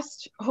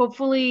crossed,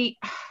 hopefully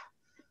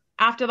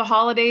after the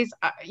holidays,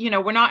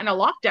 we're not in a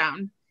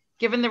lockdown.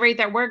 Given the rate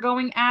that we're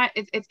going at,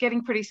 it's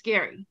getting pretty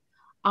scary.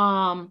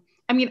 I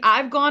mean,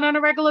 I've gone on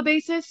a regular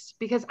basis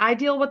because I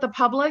deal with the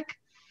public,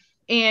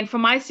 and for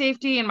my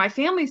safety and my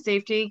family's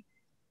safety,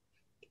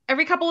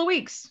 every couple of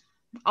weeks,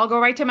 I'll go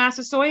right to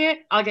Massasoit.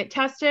 I'll get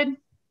tested.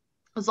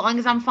 As long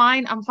as I'm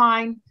fine, I'm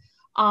fine.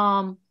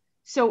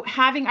 So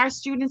having our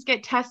students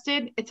get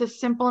tested, it's a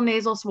simple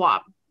nasal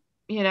swab,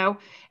 and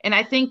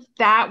I think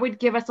that would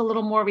give us a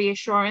little more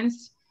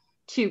reassurance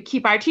to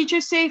keep our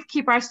teachers safe,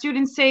 keep our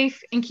students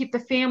safe, and keep the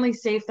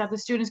families safe that the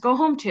students go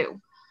home to.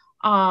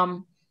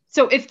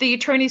 So if the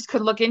attorneys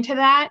could look into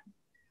that,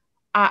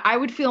 I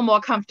would feel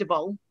more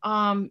comfortable.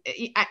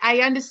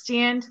 I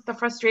understand the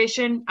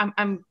frustration.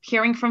 I'm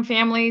hearing from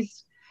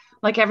families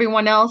like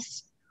everyone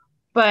else,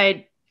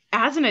 but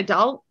as an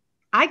adult,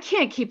 I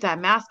can't keep that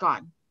mask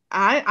on.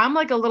 I'm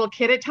like a little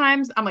kid at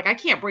times. I'm like, I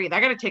can't breathe.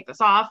 I got to take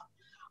this off.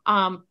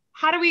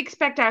 How do we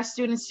expect our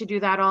students to do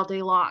that all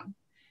day long?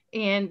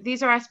 And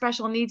these are our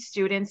special needs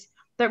students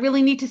that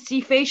really need to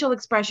see facial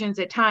expressions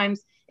at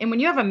times. And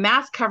when you have a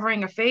mask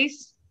covering a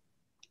face,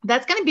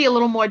 that's going to be a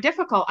little more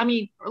difficult. I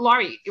mean,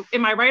 Laurie,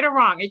 am I right or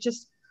wrong? It's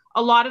just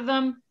a lot of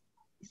them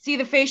see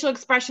the facial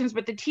expressions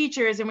with the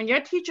teachers. And when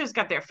your teachers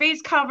got their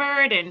face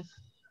covered and,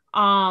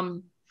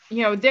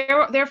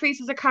 their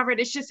faces are covered,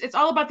 it's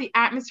all about the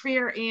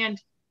atmosphere.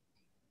 And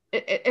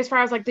as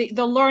far as like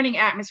the learning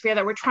atmosphere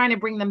that we're trying to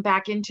bring them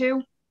back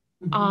into.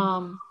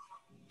 Mm-hmm.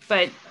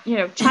 But,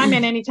 chime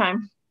in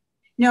anytime.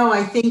 No,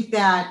 I think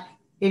that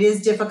it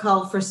is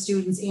difficult for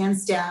students and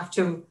staff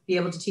to be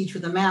able to teach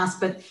with a mask,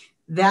 but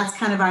that's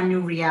kind of our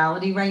new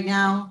reality right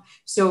now.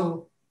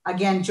 So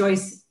again,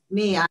 Joyce,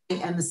 I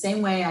am the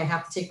same way. I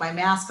have to take my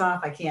mask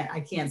off. I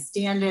can't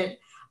stand it.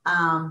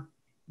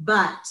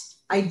 But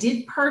I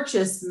did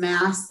purchase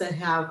masks that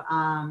have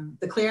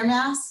the clear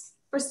mask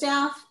for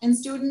staff and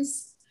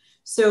students.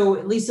 So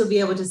at least you'll be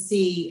able to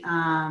see,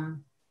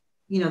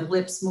 the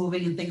lips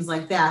moving and things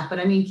like that. But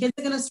I mean, kids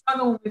are going to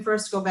struggle when we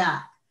first go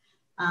back.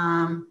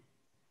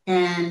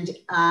 And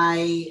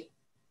I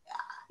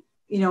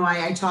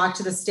talked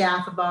to the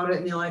staff about it,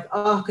 and they're like,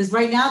 oh, because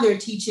right now they're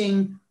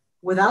teaching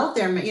without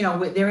their,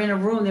 they're in a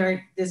room,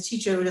 there's a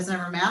teacher who doesn't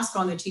have a mask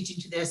on, they're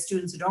teaching to their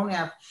students who don't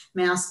have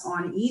masks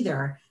on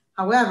either.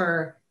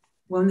 However,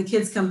 when the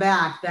kids come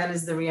back, that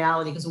is the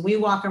reality. Because when we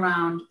walk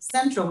around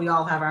Central, we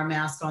all have our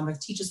mask on. The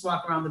teachers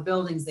walk around the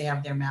buildings, they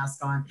have their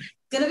mask on.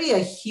 It's going to be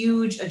a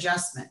huge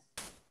adjustment,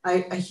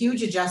 a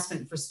huge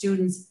adjustment for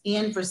students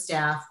and for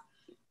staff.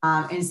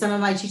 And some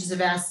of my teachers have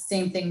asked the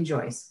same thing,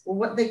 Joyce. Well,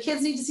 what the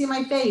kids need to see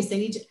my face. They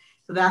need to.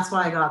 So that's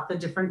why I got the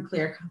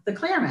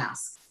clear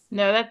mask.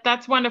 No,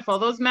 that's wonderful.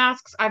 Those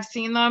masks, I've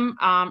seen them,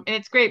 and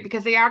it's great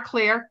because they are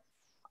clear,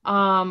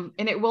 and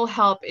it will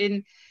help.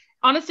 And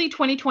honestly,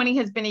 2020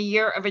 has been a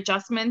year of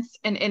adjustments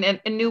and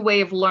a new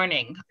way of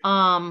learning.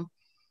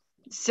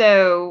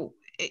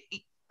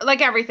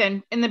 Like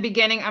everything in the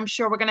beginning, I'm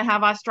sure we're going to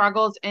have our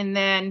struggles, and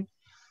then,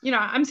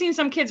 I'm seeing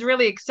some kids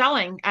really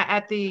excelling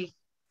at the,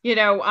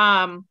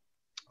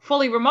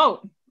 fully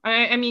remote.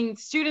 I mean,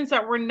 students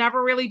that were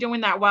never really doing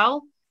that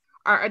well,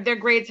 their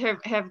grades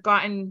have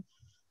gotten,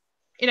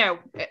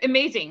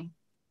 amazing.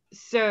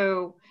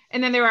 So,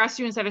 and then there are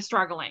students that are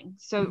struggling.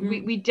 So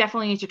mm-hmm. we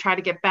definitely need to try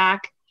to get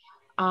back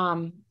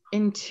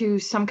into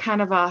some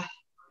kind of a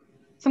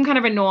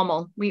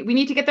normal. We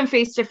need to get them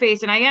face to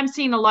face. And I am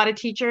seeing a lot of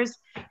teachers.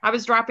 I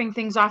was dropping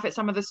things off at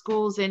some of the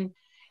schools, and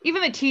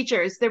even the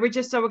teachers, they were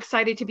just so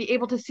excited to be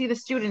able to see the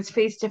students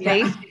face to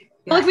face.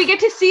 Like we get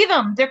to see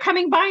them. They're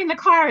coming by in the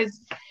cars,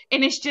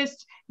 and it's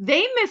just,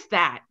 they miss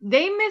that.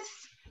 They miss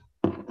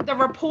the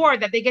rapport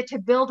that they get to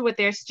build with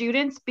their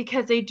students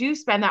because they do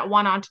spend that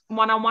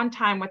one-on-one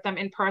time with them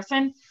in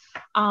person.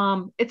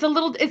 It's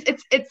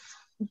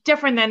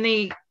different than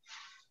the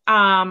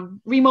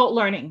remote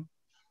learning.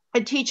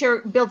 A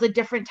teacher builds a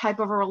different type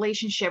of a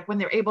relationship when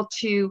they're able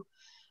to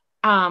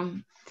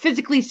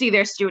physically see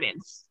their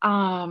students.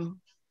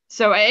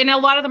 So, and a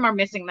lot of them are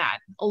missing that.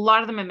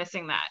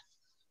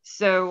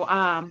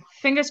 So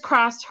fingers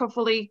crossed,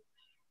 hopefully,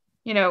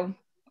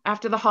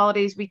 after the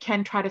holidays, we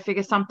can try to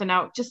figure something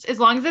out, just as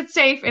long as it's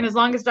safe and as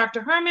long as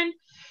Dr. Herman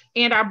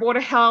and our Board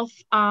of Health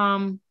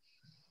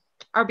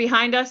are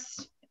behind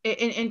us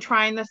in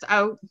trying this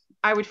out.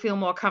 I would feel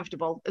more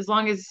comfortable as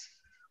long as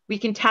we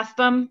can test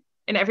them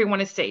and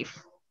everyone is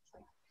safe.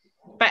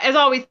 But as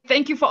always,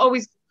 thank you for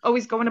always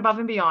going above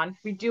and beyond.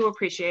 We do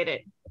appreciate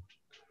it.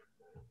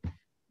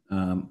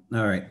 All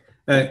right.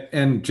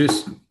 And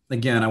just,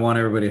 again, I want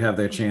everybody to have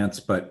their chance,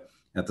 but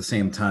at the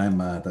same time,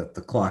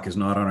 the clock is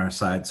not on our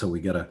side. So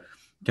we got to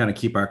kind of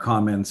keep our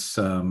comments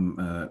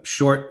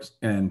short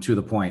and to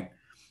the point.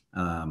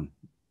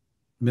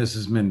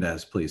 Mrs.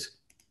 Mendez, please.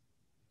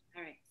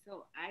 All right.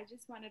 So I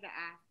just wanted to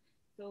ask,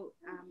 so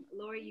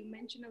Lori, you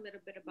mentioned a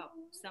little bit about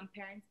some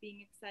parents being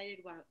excited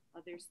while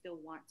others still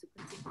want to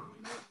continue.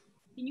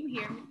 Can you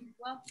hear me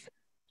well?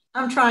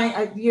 I'm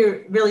trying.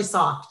 You're really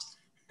soft.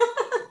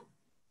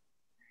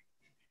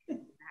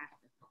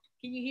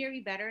 Can you hear me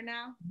better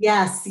now?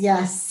 Yes,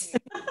 yes.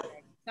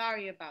 Okay.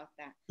 Sorry about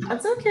that.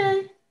 That's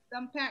okay.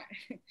 Some parents,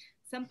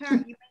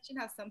 you mentioned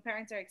how some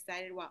parents are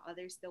excited while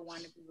others still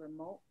want to be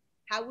remote.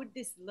 How would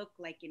this look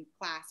like in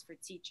class for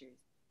teachers?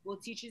 Will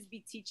teachers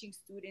be teaching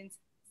students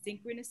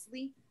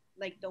synchronously?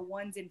 Like the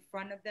ones in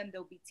front of them,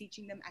 they'll be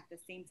teaching them at the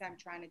same time,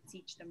 trying to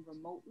teach them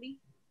remotely?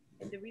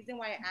 And the reason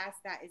why I ask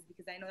that is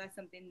because I know that's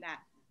something that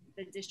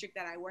the district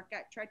that I work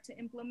at tried to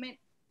implement.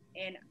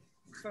 And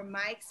from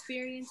my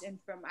experience and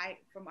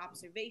from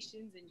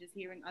observations and just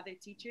hearing other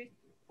teachers,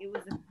 it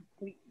was a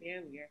complete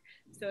failure.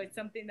 So it's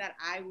something that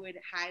I would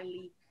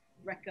highly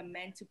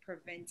recommend to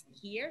prevent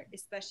here,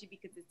 especially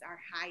because it's our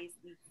highest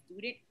need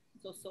student.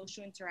 So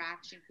social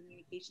interaction,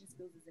 communication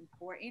skills is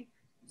important.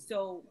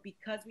 So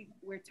because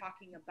we're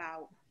talking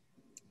about,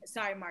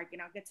 sorry, Mark,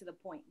 and I'll get to the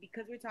point,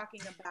 because we're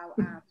talking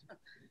about,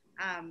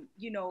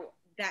 you know,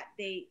 that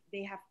they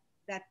have,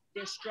 that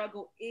their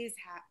struggle is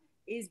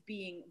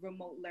being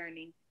remote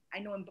learning. I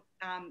know in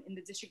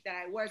the district that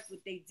I worked with,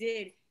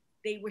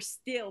 they were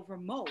still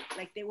remote,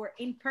 like they were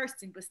in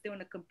person, but still on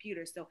a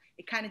computer. So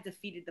it kind of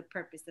defeated the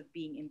purpose of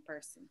being in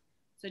person.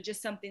 So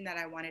just something that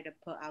I wanted to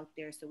put out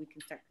there so we can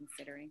start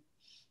considering.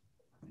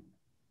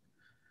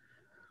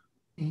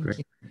 Thank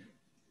you.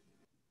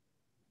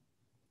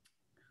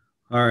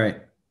 All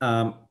right.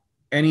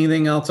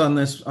 Anything else on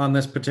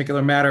this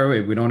particular matter?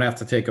 We don't have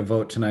to take a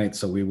vote tonight,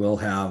 so we will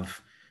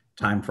have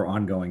time for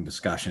ongoing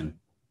discussion.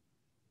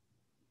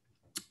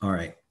 All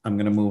right. I'm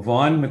going to move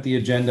on with the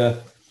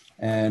agenda,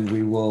 and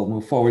we will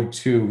move forward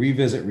to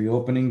revisit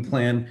reopening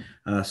plan.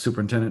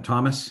 Superintendent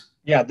Thomas.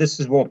 Yeah,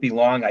 won't be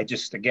long. I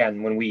just,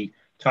 again, when we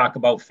talk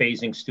about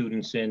phasing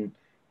students in,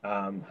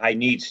 I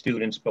need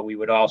students, but we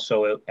would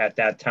also at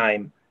that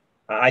time,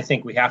 I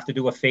think we have to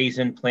do a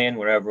phase-in plan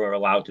wherever we're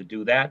allowed to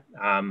do that.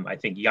 I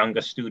think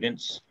younger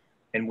students,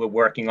 and we're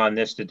working on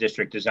this, the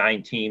district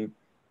design team.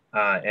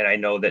 And I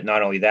know that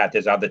not only that,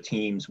 there's other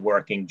teams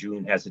working.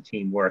 June has a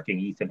team working,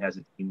 Ethan has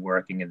a team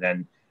working, and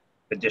then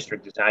the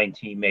district design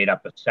team made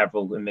up of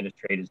several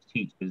administrators,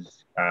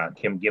 teachers,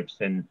 Kim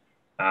Gibson,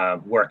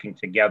 working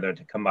together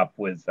to come up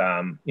with,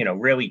 you know,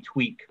 really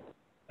tweak,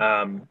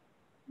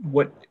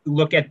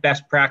 look at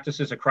best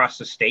practices across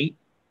the state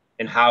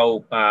and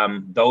how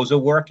those are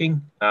working.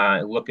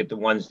 Look at the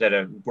ones that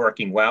are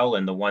working well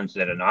and the ones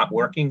that are not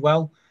working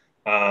well.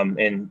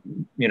 And,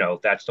 you know,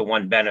 that's the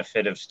one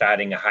benefit of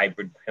starting a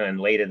hybrid plan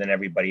later than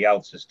everybody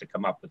else, is to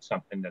come up with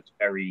something that's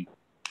very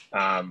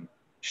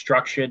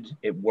structured.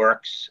 It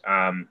works.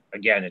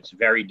 Again, it's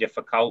very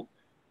difficult.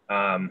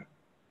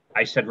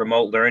 I said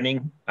remote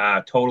learning,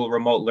 total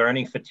remote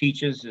learning for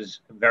teachers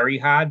is very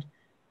hard.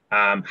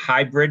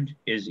 Hybrid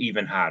is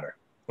even harder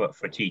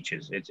for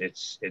teachers.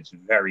 It's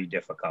very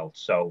difficult.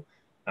 So,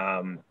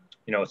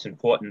 you know, it's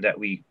important that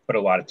we put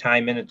a lot of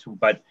time in it,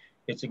 but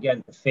it's,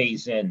 again, to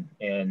phase in.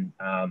 And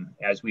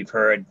as we've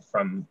heard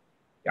from,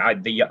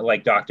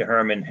 like Dr.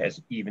 Herman has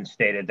even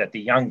stated, that the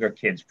younger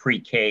kids,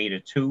 pre-K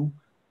to 2,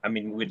 I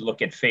mean, we'd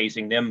look at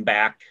phasing them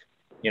back,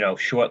 you know,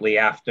 shortly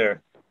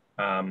after,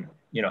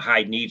 you know,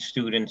 high need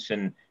students,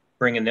 and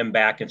bringing them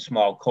back in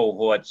small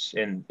cohorts,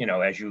 and, you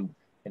know,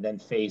 and then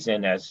phase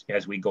in as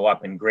we go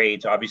up in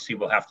grades. Obviously,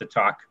 we'll have to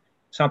talk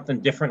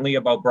something differently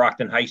about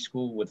Brockton High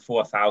School with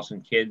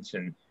 4,000 kids.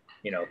 And,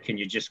 you know, can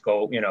you just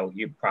go, you know,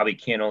 you probably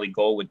can't only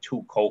go with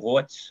 2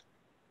 cohorts.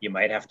 You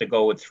might have to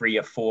go with 3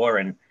 or 4.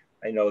 And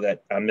I know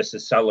that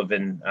Mrs.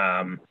 Sullivan,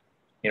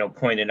 you know,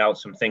 pointed out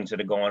some things that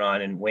are going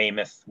on in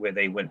Weymouth, where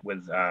they went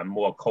with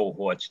more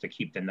cohorts to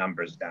keep the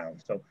numbers down.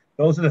 So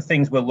those are the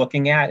things we're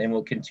looking at, and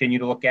we'll continue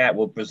to look at.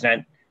 We'll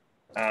present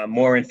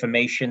more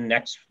information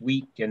next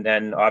week. And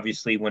then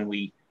obviously when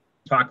we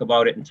talk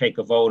about it and take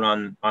a vote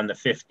on the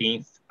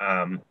 15th,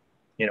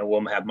 you know,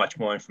 we'll have much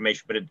more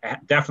information, but it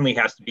definitely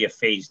has to be a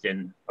phased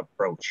in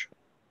approach.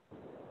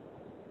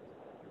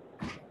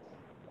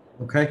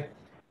 Okay.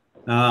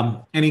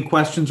 Any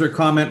questions or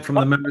comment from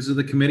the members of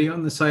the committee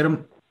on this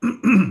item?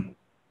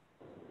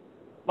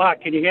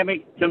 Mark, can you hear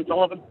me? Tim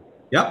Sullivan?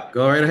 Yep,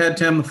 go right ahead,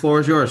 Tim. The floor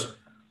is yours.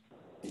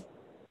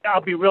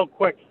 I'll be real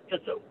quick.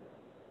 Just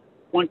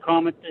one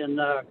comment and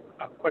a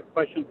quick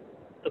question.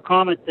 The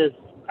comment is,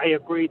 I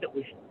agree that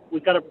we we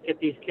got to get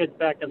these kids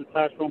back in the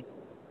classroom,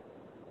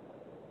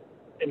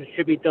 and it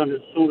should be done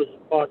as soon as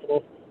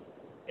possible.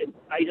 And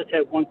I just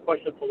had one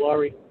question for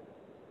Laurie.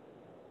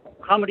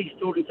 How many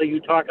students are you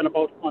talking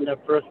about on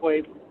that first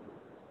wave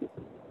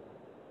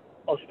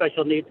of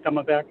special needs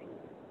coming back?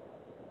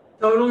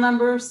 Total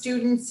number of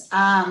students,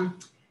 I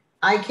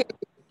can,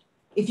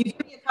 if you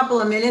give me a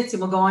couple of minutes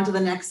and we'll go on to the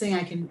next thing,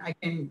 I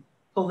can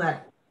pull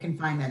that, can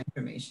find that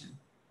information.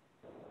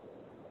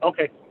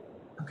 Okay.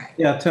 Okay.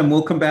 Yeah, Tim,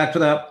 we'll come back to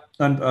that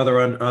on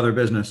other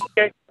business.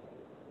 Okay.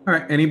 All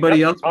right.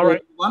 Anybody else? All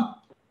right.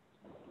 All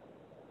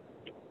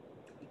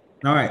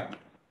right.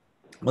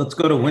 Let's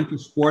go to winter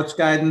sports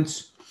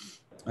guidance.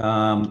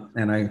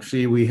 And I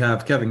see we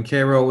have Kevin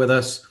Cairo with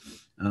us.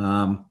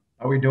 How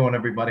are we doing,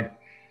 everybody?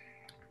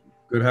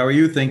 Good. How are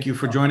you? Thank you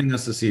for joining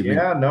us this evening.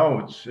 Yeah,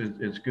 no,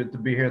 it's good to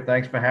be here.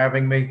 Thanks for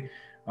having me.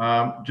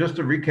 Just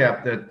to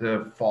recap that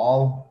the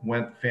fall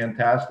went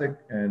fantastic,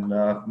 and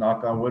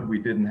knock on wood, we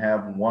didn't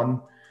have one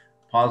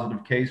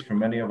positive case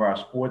from any of our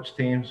sports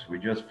teams. We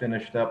just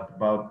finished up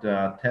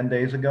about 10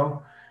 days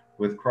ago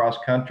with cross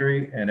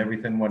country, and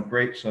everything went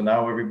great. So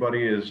now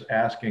everybody is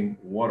asking,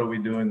 what are we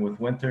doing with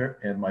winter?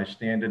 And my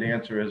standard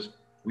answer is,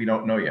 we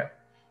don't know yet.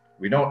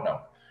 We don't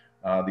know.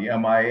 The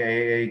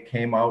MIAA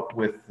came out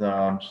with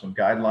some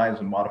guidelines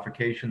and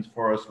modifications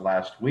for us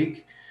last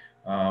week.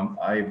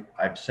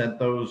 I've sent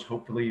those.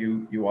 Hopefully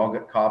you all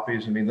get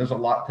copies. I mean, there's a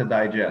lot to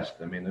digest.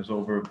 I mean, there's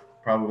over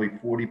probably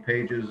 40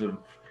 pages of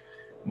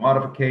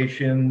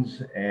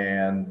modifications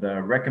and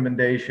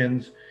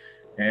recommendations.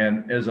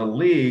 And as a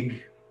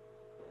league,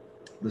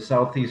 the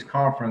Southeast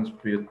Conference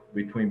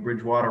between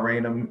Bridgewater,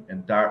 Raynham,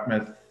 and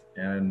Dartmouth,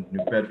 and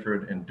New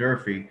Bedford and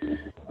Durfee,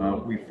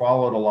 we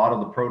followed a lot of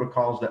the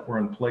protocols that were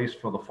in place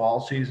for the fall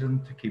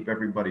season to keep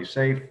everybody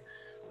safe.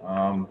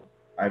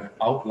 I've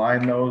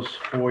outlined those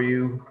for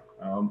you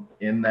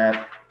in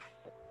that,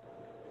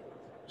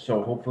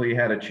 so hopefully you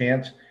had a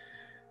chance.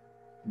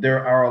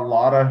 There are a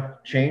lot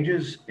of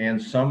changes,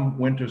 and some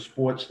winter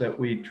sports that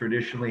we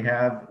traditionally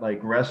have, like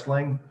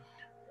wrestling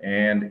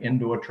and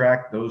indoor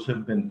track, those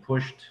have been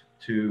pushed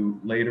to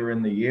later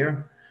in the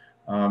year.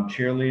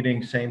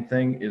 Cheerleading, same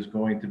thing, is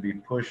going to be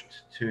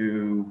pushed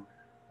to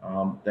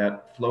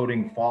that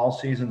floating fall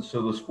season.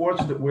 So the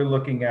sports that we're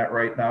looking at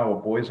right now are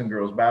boys and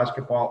girls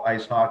basketball,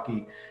 ice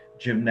hockey,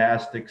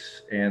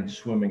 gymnastics, and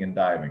swimming and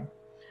diving.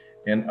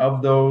 And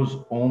of those,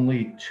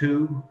 only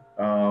 2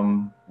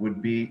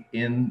 would be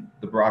in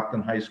the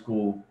Brockton High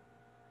School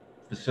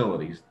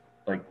facilities,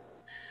 like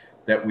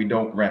that we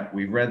don't rent.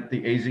 We rent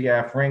the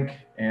AZF rink,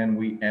 and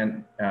we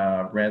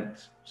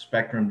rent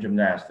Spectrum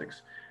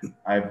Gymnastics.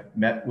 I've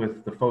met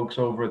with the folks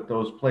over at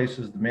those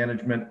places, the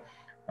management.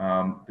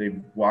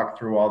 They've walked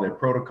through all their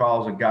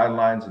protocols and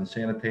guidelines and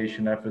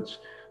sanitation efforts.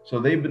 So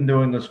they've been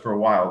doing this for a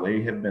while.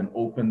 They have been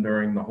open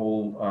during the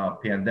whole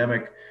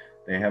pandemic.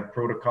 They have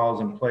protocols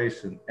in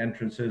place and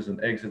entrances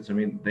and exits. I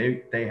mean,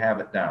 they have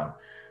it down.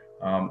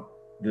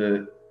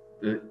 The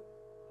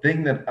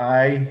thing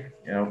that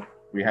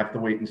we have to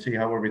wait and see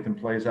how everything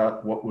plays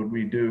out. What would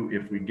we do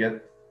if we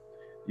get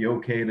the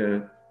okay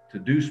to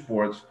do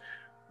sports?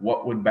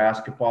 What would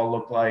basketball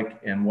look like,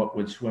 and what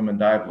would swim and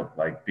dive look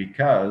like?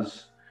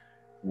 Because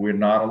we're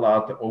not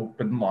allowed to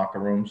open locker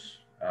rooms.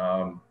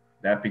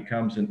 That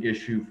becomes an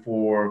issue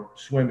for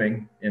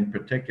swimming in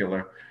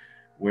particular,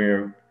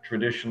 where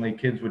traditionally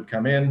kids would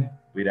come in,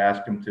 we'd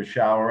ask them to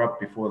shower up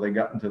before they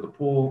got into the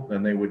pool,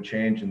 then they would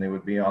change and they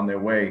would be on their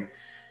way.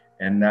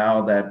 And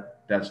now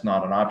that's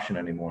not an option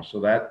anymore.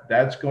 So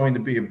that's going to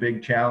be a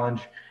big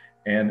challenge.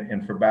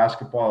 And for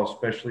basketball,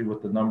 especially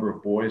with the number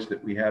of boys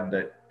that we have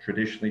that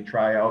traditionally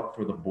try out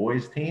for the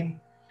boys team,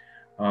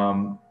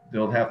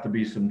 there'll have to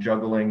be some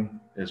juggling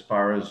as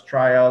far as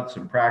tryouts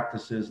and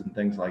practices and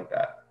things like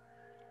that.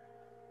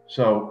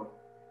 So,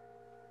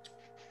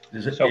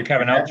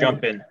 Kevin, I'll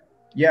jump in.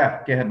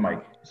 Yeah, go ahead,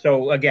 Mike.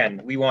 So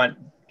again, we want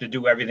to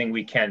do everything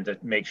we can to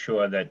make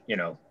sure that,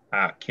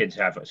 our kids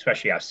have,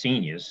 especially our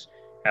seniors,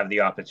 have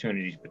the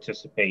opportunity to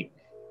participate.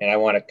 And I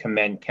want to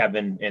commend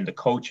Kevin and the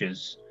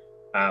coaches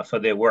for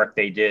their work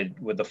they did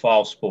with the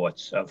fall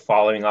sports, of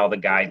following all the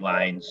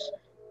guidelines,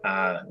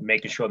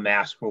 making sure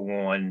masks were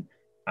worn,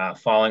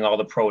 following all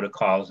the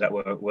protocols that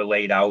were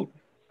laid out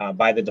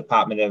by the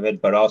Department of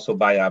Ed, but also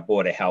by our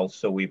Board of Health.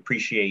 So we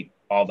appreciate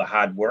all the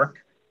hard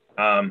work.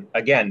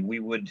 Again, we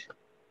would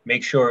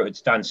make sure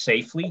it's done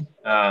safely.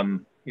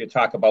 You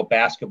talk about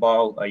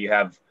basketball, you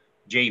have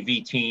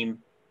JV team.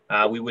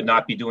 We would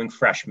not be doing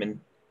freshmen.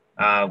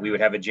 We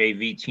would have a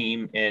JV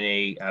team and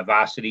a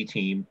varsity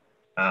team.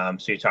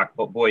 So you talk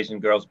about boys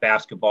and girls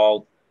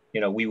basketball,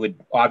 we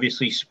would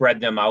obviously spread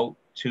them out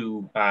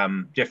to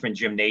different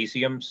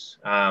gymnasiums.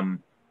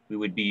 We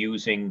would be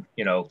using,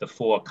 the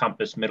 4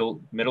 Compass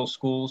middle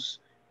schools.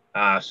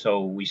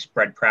 So we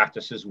spread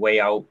practices way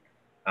out.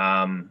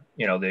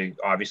 They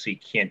obviously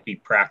can't be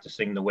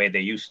practicing the way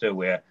they used to,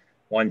 where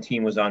one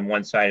team was on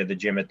one side of the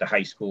gym at the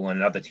high school and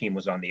another team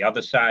was on the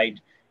other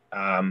side.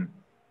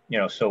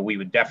 So we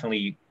would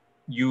definitely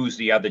use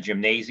the other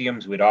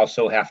gymnasiums. We'd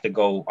also have to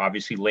go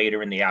obviously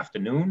later in the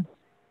afternoon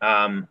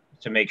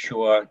to make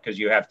sure, because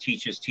you have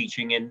teachers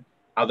teaching in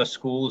other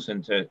schools,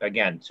 and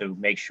to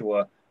make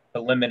sure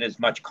to limit as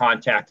much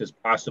contact as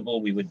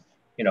possible. We would,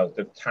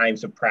 the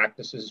times of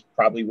practices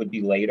probably would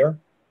be later.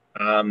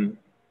 And,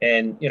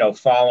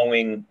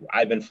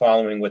 I've been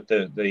following what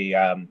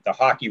the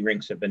hockey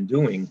rinks have been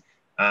doing,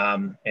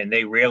 and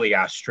they really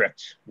are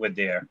strict with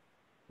their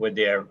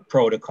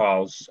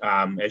protocols.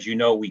 As you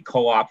know, we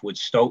co-op with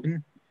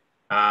Stoughton,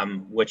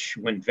 which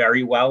went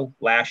very well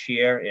last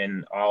year,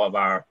 and all of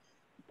our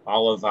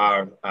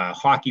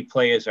hockey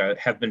players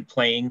have been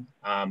playing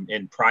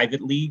in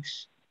private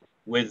leagues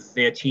with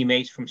their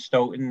teammates from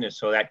Stoughton. And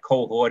so that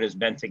cohort has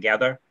been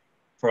together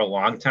for a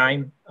long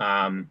time,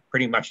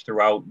 pretty much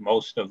throughout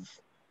most of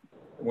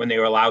when they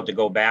were allowed to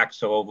go back.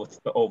 So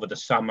over the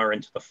summer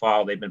into the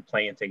fall, they've been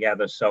playing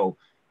together. So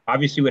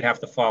obviously we'd have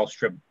to follow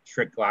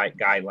strict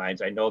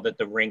guidelines. I know that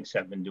the rinks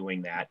have been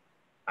doing that.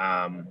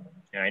 And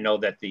I know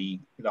that the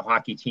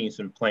hockey team's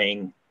been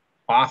playing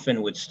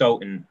often with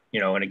Stoughton,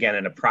 and again,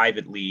 in a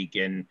private league,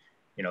 and,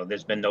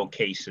 there's been no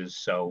cases.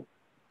 So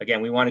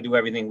again, we want to do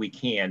everything we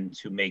can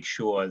to make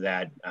sure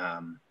that,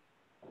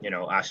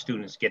 our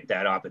students get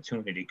that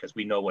opportunity, because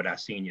we know what our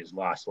seniors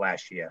lost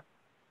last year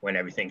when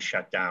everything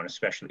shut down,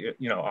 especially,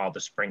 all the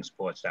spring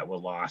sports that were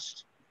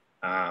lost.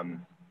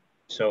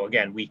 So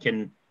again, we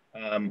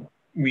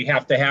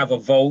have to have a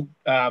vote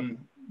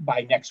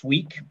by next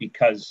week,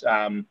 because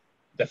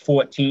the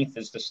 14th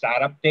is the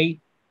startup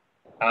date.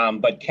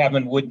 But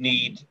Kevin would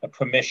need a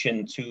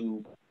permission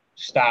to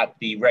start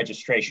the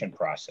registration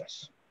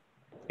process.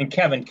 And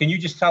Kevin, can you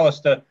just tell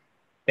us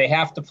they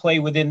have to play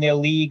within their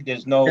league?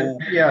 There's no...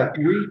 Yeah,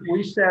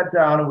 we sat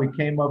down and we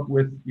came up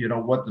with,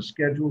 what the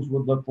schedules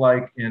would look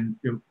like. And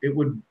it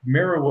would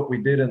mirror what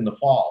we did in the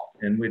fall,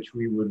 in which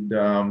we would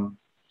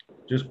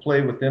just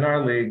play within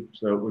our league.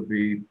 So it would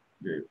be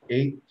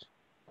eight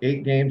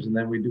games, and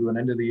then we do an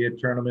end of the year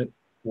tournament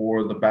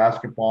for the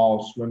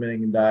basketball,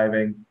 swimming and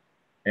diving,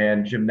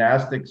 and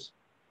gymnastics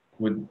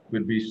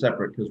would be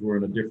separate, because we're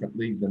in a different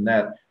league than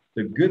that.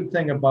 The good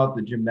thing about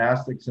the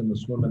gymnastics and the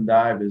swim and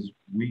dive is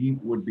we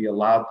would be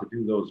allowed to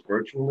do those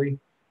virtually.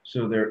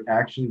 So there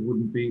actually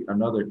wouldn't be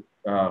another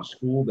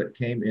school that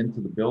came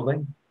into the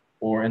building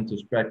or into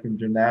Spectrum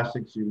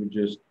Gymnastics. You would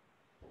just,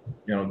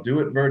 do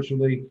it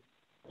virtually,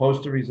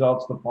 post the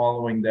results the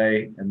following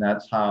day, and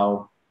that's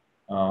how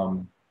a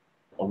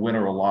win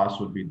or a loss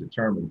would be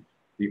determined.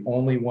 The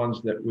only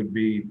ones that would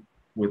be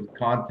with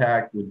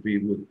contact would be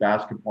with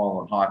basketball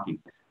and hockey.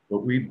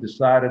 But we've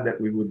decided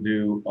that we would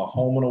do a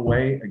home and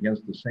away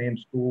against the same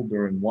school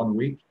during 1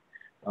 week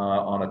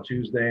on a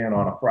Tuesday and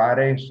on a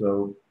Friday.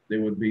 So there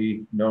would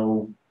be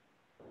no,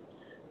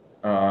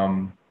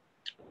 what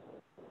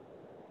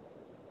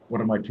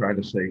am I trying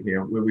to say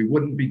here? Where we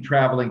wouldn't be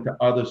traveling to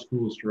other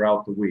schools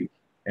throughout the week.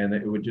 And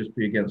it would just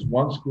be against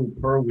one school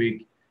per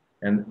week.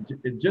 And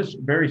it just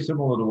very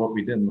similar to what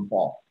we did in the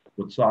fall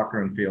with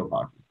soccer and field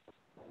hockey.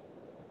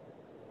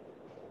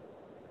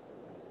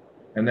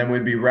 And then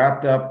we'd be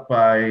wrapped up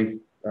by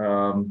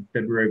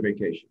February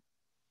vacation.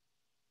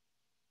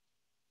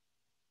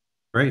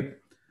 Great.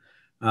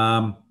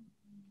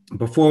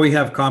 Before we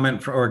have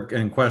comment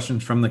and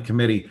questions from the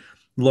committee,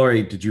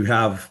 Lori, did you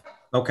have,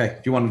 okay,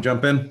 do you want to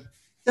jump in?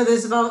 So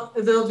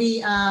there'll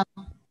be on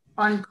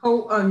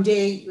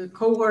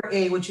cohort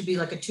A, which would be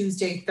like a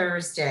Tuesday,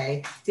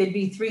 Thursday, there'd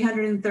be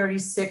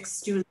 336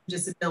 students with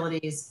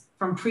disabilities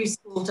from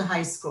preschool to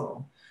high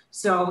school.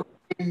 So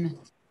in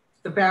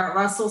the Barrett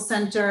Russell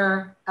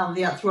Center,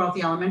 throughout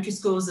the elementary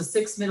schools, the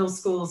 6 middle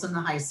schools, and the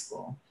high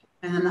school.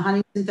 And then the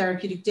Huntington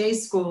Therapeutic Day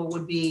School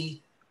would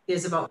be,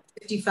 there's about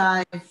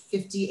 55,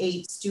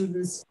 58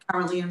 students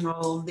currently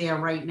enrolled there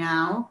right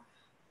now.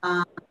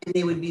 And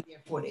they would be there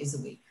 4 days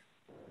a week.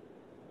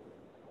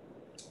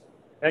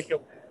 Thank you.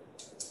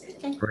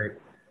 Okay. Great.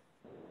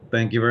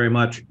 Thank you very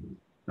much.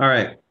 All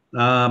right.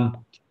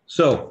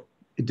 So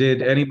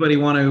did anybody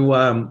want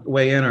to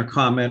weigh in or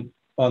comment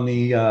on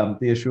the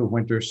issue of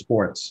winter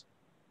sports?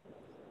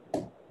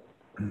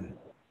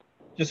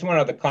 Just one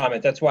other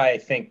comment. That's why I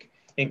think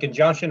in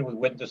conjunction with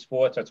winter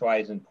sports, that's why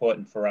it's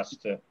important for us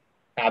to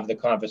have the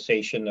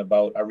conversation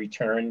about a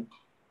return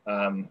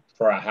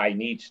for our high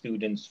need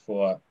students,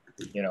 for,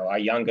 our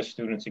younger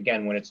students,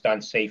 again, when it's done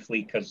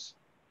safely, because,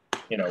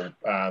 you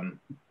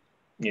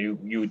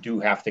do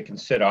have to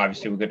consider,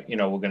 obviously we're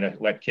going to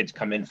let kids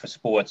come in for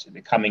sports.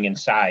 They're coming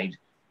inside.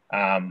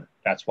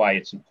 That's why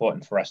it's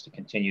important for us to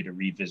continue to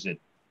revisit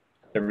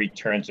the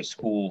return to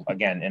school,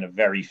 again, in a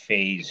very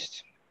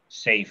phased,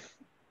 safe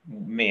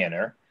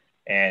manner.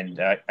 And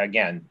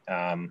again,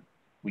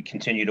 we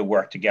continue to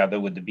work together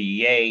with the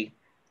BEA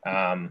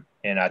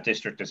and our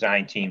district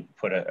design team,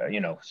 put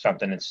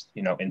something that's,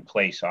 in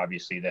place,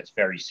 obviously, that's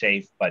very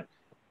safe. But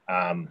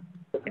again,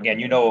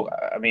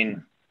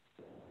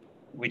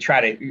 we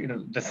try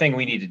to, the thing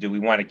we need to do, we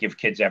want to give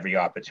kids every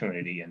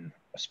opportunity, and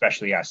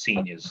especially our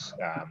seniors.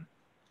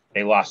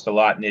 They lost a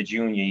lot in their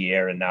junior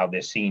year, and now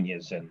they're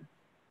seniors. And,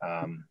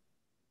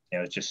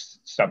 it's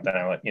just something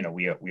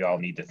we all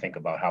need to think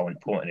about how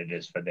important it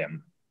is for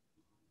them.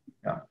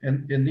 Yeah,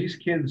 and these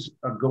kids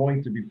are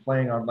going to be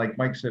playing on, like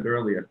Mike said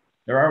earlier,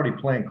 they're already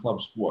playing club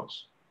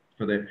sports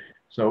for their,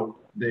 so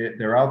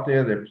they're out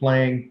there, they're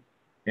playing,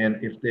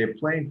 and if they're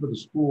playing for the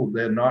school,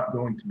 they're not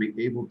going to be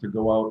able to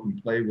go out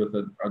and play with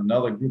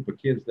another group of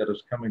kids that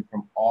is coming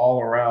from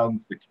all around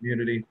the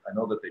community. I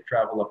know that they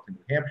travel up to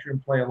New Hampshire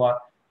and play a lot.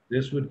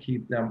 This would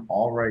keep them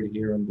all right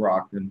here in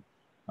Brockton.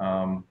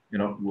 You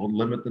know, we'll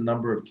limit the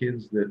number of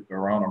kids that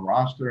are on a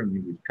roster. I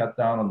mean, we've cut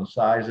down on the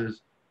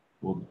sizes.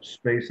 We'll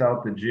space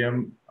out the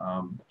gym.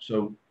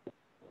 So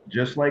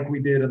just like we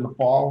did in the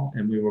fall,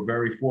 and we were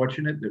very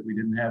fortunate that we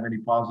didn't have any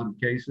positive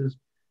cases,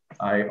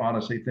 I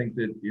honestly think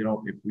that, you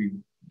know, if we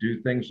do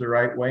things the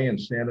right way and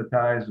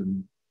sanitize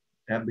and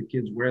have the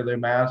kids wear their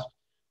masks,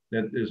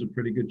 that there's a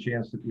pretty good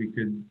chance that we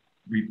could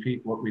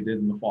repeat what we did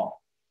in the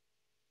fall.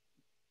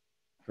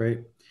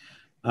 Great.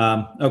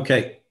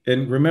 Okay.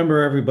 And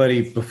remember,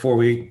 everybody, before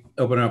we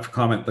open up for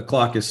comment, the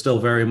clock is still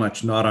very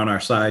much not on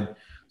our side.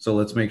 So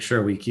let's make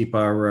sure we keep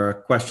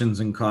our questions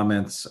and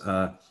comments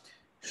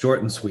short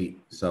and sweet.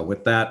 So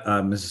with that,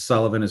 Mrs.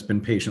 Sullivan has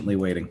been patiently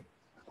waiting.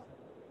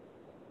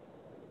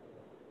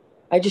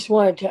 I just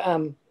wanted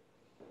to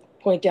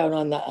point out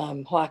on the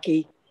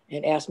hockey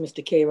and ask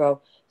Mr.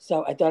 Cairo.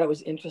 So I thought it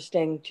was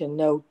interesting to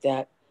note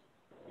that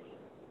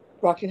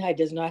Brockton High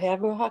does not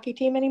have a hockey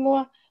team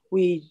anymore.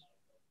 We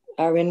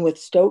are in with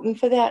Stoughton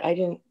for that. I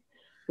didn't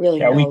really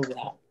know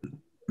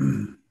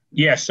that.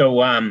 Yeah,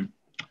 so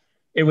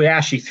it was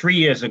actually 3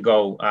 years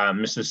ago,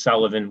 Mrs.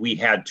 Sullivan, we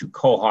had to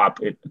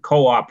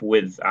co-op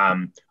with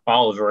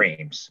Oliver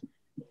Ames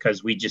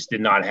because we just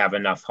did not have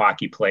enough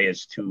hockey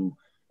players to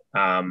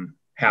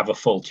have a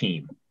full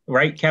team.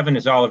 Right, Kevin,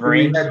 is Oliver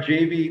Ames?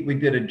 We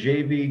did a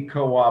JV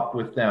co-op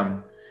with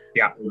them.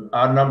 Yeah.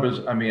 Our numbers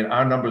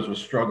were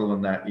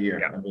struggling that year.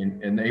 Yeah. I mean,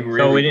 and they So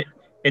really...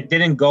 it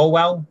didn't go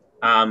well.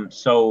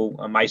 So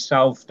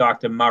myself,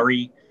 Dr.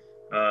 Murray,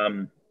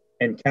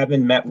 and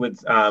Kevin met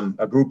with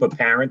a group of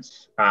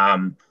parents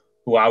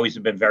who always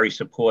have been very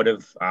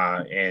supportive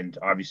and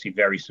obviously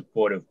very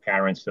supportive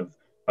parents of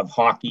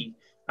hockey.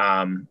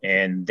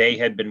 And they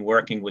had been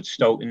working with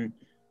Stoughton,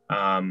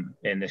 and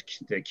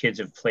the kids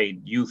have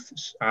played youth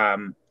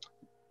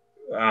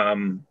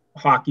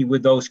hockey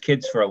with those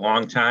kids for a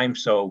long time.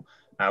 So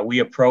we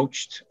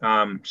approached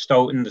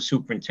Stoughton, the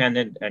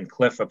superintendent, and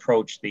Cliff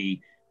approached the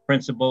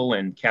principal,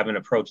 and Kevin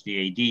approached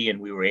the AD, and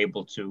we were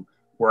able to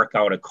work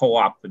out a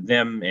co-op with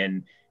them,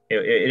 and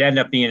it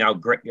ended up being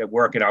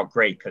working out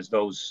great because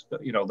those,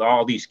 you know,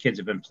 all these kids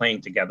have been playing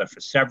together for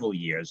several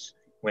years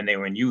when they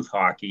were in youth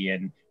hockey,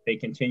 and they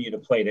continue to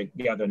play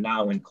together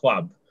now in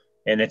club.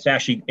 And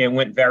it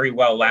went very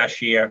well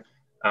last year,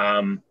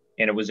 and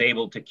it was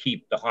able to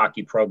keep the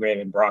hockey program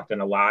in Brockton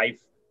alive.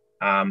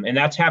 And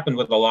that's happened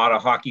with a lot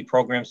of hockey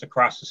programs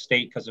across the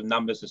state because of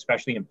numbers,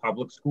 especially in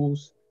public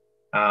schools,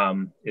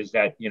 is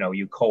that, you know,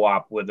 you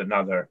co-op with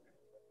another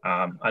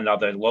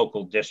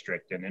local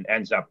district, and it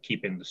ends up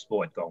keeping the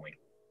sport going.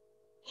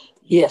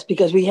 Yes,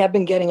 because we have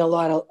been getting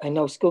I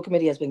know school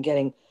committee has been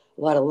getting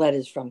a lot of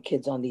letters from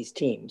kids on these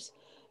teams.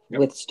 Yep.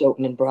 With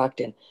Stoughton and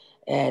Brockton.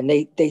 And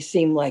they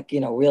seem like,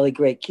 you know, really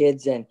great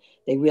kids, and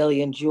they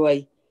really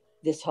enjoy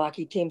this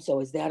hockey team.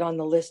 So is that on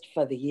the list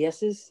for the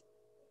yeses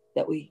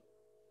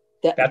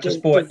that's a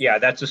sport? Yeah,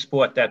 that's a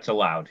sport that's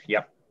allowed.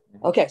 Yep.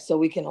 Okay, so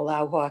we can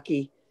allow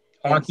hockey,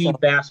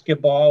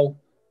 basketball,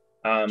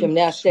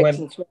 gymnastics,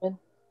 and swimming.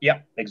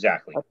 Yep,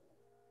 exactly. Okay.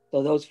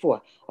 So those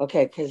four.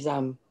 Okay, because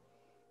I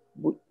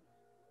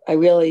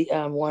really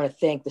want to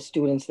thank the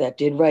students that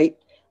did write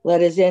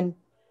letters in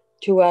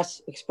to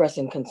us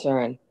expressing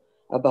concern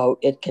about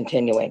it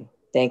continuing.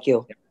 Thank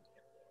you.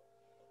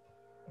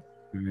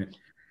 All right.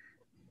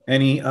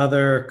 Any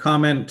other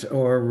comment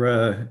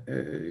or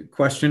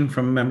question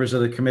from members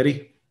of the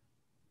committee?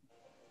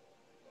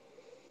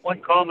 One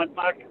comment,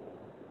 Mark.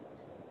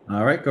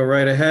 All right, go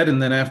right ahead.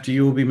 And then after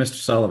you will be Mr.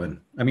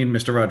 Sullivan. I mean,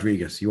 Mr.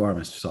 Rodriguez. You are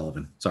Mr.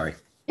 Sullivan. Sorry.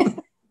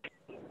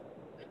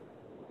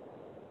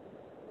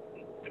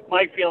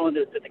 My feeling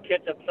is that the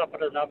kids have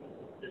suffered enough,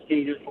 the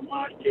seniors from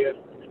last year,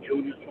 the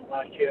juniors from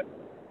last year.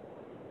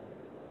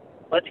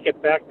 Let's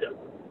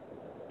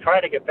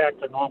try to get back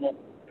to normal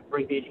and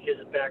bring these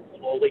kids back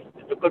slowly.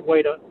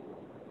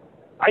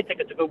 I think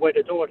it's a good way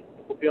to do it.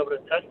 We'll be able to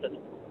test it.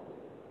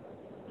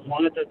 As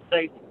long as it's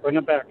safe, bring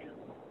them back.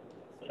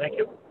 Thank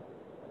you.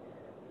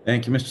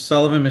 Thank you, Mr.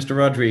 Sullivan. Mr.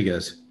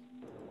 Rodriguez.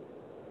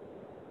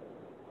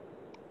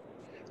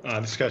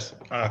 This guy's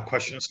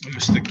question is for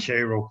Mr.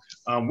 Cairo.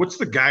 What's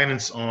the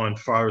guidance on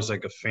far as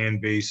like a fan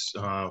base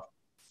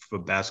for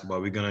basketball?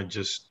 Are we going to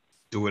just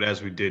do it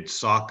as we did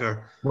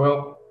soccer?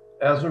 Well,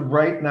 as of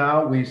right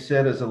now, we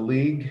said as a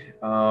league,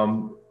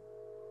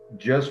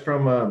 just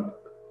from a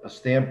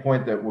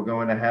standpoint that we're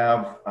going to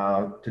have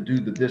to do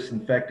the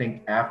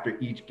disinfecting after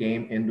each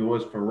game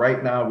indoors. For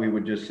right now, we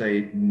would just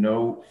say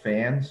no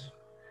fans,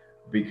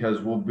 because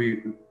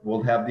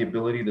we'll have the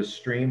ability to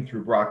stream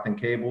through Brockton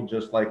Cable,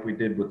 just like we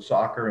did with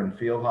soccer and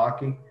field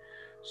hockey.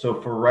 So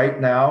for right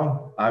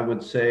now, I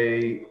would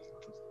say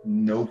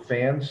no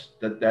fans.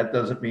 That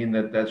doesn't mean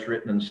that that's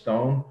written in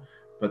stone,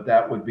 but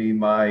that would be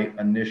my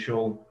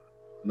initial,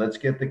 let's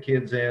get the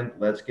kids in,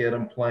 let's get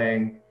them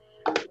playing.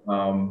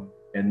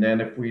 And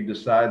then if we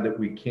decide that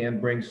we can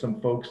bring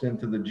some folks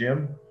into the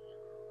gym,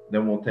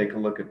 then we'll take a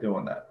look at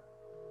doing that.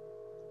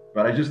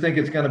 But I just think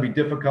it's going to be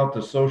difficult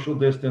to social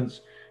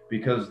distance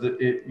because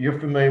you're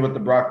familiar with the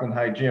Brockton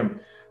High Gym.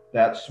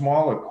 That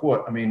smaller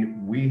court, I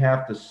mean, we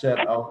have to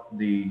set out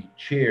the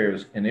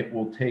chairs and it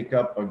will take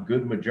up a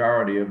good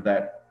majority of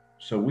that.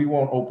 So we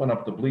won't open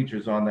up the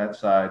bleachers on that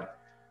side.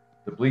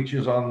 The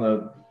bleachers on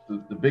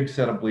the big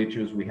set of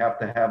bleachers, we have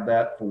to have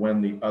that for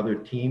when the other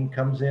team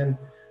comes in,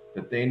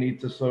 that they need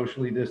to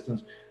socially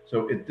distance.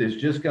 So there's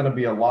just going to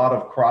be a lot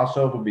of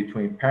crossover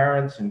between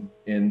parents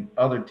and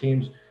other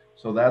teams.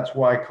 So that's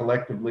why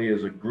collectively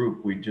as a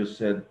group, we just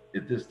said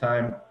at this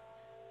time,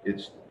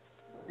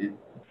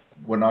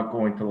 we're not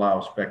going to allow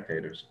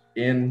spectators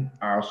in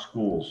our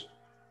schools.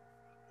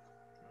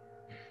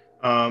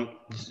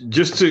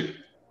 Just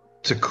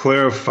to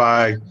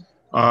clarify,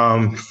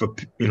 for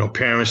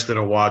parents that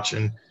are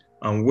watching,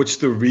 what's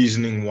the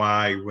reasoning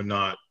why we're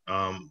not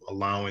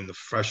allowing the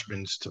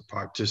freshmen to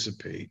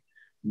participate?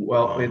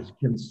 Well, it's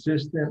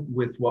consistent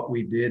with what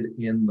we did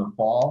in the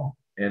fall,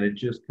 and it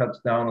just cuts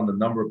down on the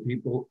number of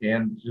people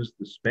and just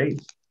the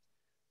space.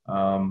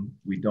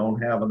 We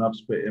don't have enough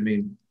space. I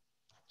mean,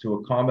 to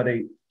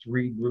accommodate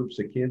 3 groups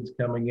of kids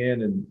coming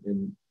in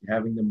and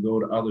having them go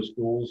to other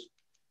schools,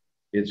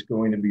 it's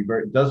going to be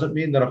doesn't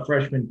mean that a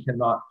freshman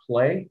cannot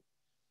play.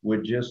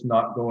 We're just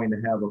not going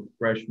to have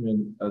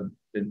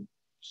a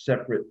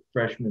separate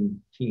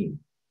freshman team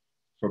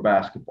for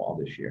basketball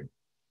this year.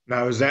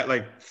 Now, is that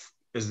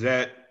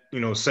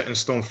set in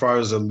stone as far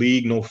as a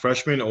league, no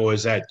freshmen, or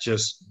is that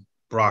just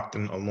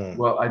Brockton alone?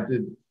 Well,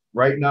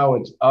 right now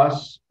it's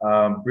us.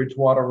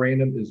 Bridgewater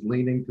Raynham is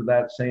leaning to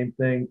that same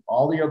thing.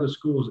 All the other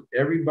schools,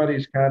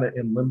 everybody's kind of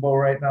in limbo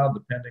right now,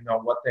 depending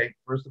on what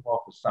first of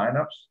all, for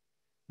signups.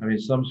 I mean,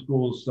 some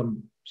schools,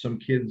 some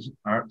kids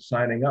aren't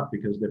signing up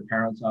because their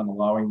parents aren't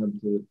allowing them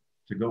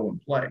to go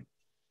and play.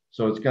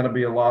 So it's going to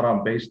be a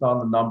lot based on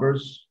the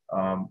numbers.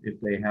 If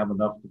they have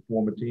enough to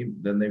form a team,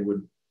 then they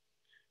would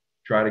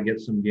try to get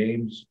some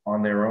games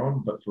on their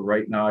own. But for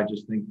right now, I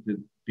just think that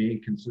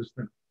being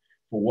consistent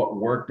for what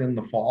worked in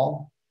the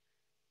fall,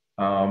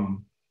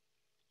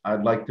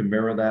 I'd like to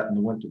mirror that in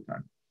the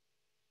wintertime.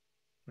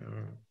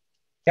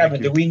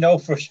 Kevin, do we know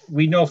for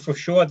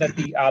sure that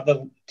the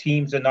other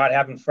teams are not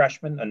having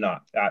freshmen or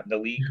not? The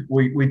league?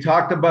 We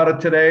talked about it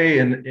today,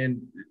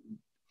 and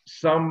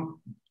some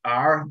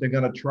they're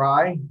going to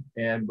try,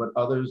 but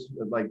others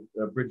like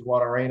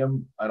Bridgewater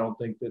Raynham, I don't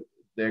think that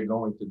they're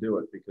going to do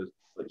it because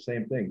the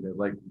same thing. They're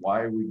like,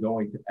 why are we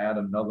going to add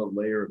another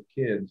layer of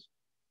kids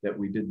that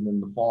we didn't in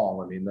the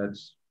fall? I mean,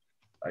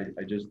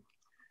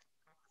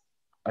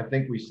 I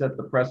think we set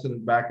the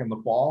precedent back in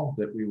the fall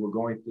that we were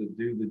going to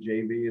do the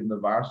JV and the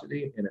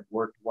varsity, and it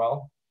worked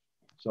well.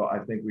 So I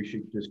think we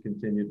should just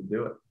continue to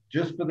do it.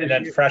 Just for this and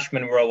then year.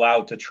 Freshmen were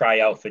allowed to try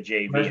out for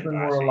JV. Freshmen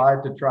were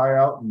allowed to try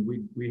out, and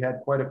we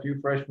had quite a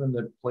few freshmen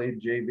that played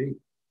JV.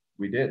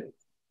 We did.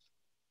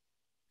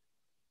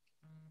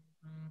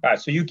 All right,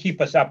 so you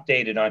keep us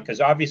updated on, because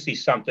obviously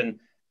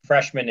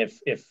freshmen,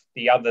 if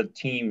the other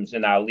teams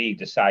in our league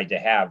decide to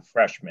have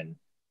freshmen,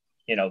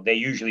 they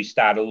usually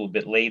start a little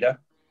bit later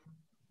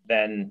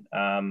than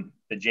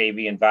the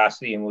JV and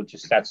varsity, and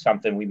that's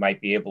something we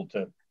might be able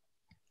to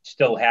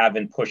still have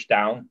and push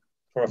down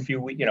for a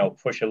few weeks,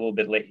 push a little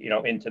bit late,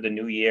 into the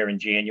new year in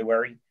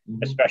January,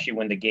 especially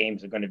when the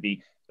games are going to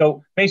be.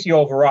 So basically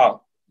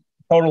overall,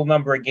 total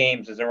number of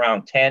games is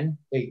around 10.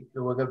 8.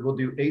 We'll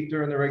do 8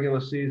 during the regular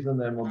season,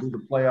 then we'll do the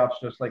playoffs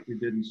just like we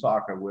did in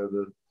soccer, where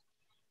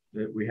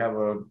we have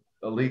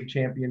a league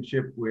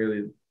championship where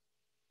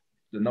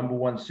the number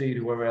 1 seed,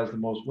 whoever has the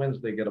most wins,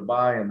 they get a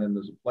bye, and then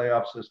there's a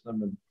playoff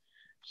system, and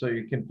so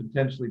you can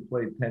potentially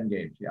play 10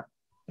 games. Yeah.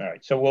 All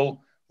right. So what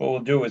we'll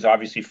do is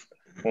obviously,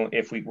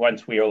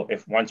 once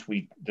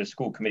the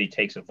school committee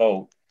takes a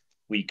vote,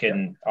 we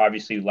can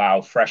obviously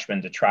allow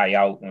freshmen to try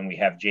out when we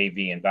have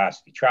JV and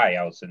varsity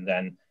tryouts, and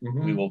then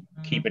we will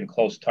keep in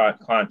close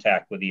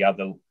contact with the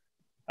other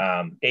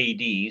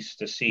ADs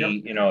to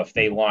see, if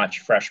they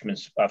launch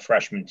a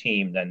freshman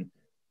team, then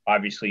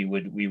obviously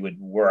we would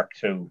work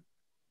to,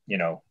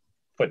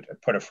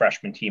 put a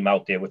freshman team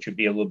out there, which would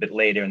be a little bit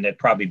later, and they'd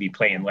probably be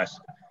playing less,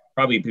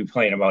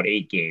 about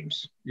 8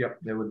 games. Yep,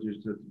 they would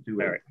just do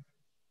it. All right.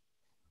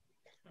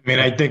 I mean,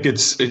 I think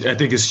it's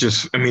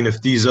just,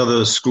 if these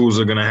other schools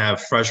are going to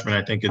have freshmen,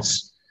 I think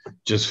it's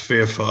just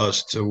fair for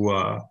us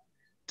to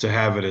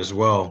have it as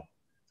well.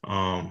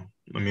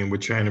 We're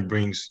trying to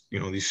bring,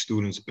 these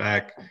students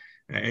back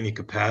at any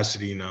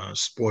capacity.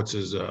 Sports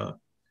is,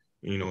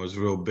 is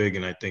real big.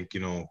 And I think,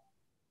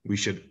 we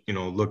should,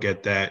 look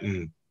at that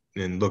and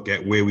look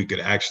at where we could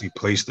actually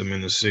place them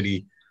in the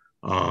city,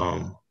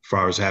 as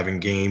far as having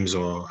games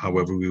or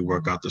however we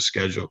work out the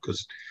schedule.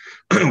 Because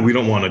we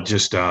don't want to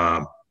just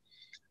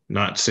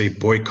not say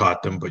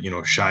boycott them, but,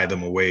 shy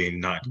them away and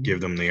not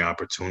give them the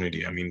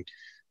opportunity.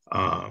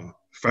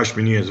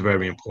 Freshman year is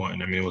very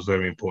important. It was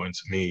very important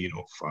to me, as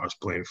far as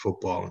playing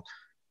football.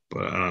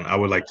 But I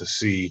would like to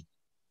see,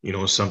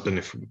 something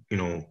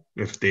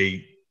if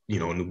they,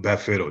 New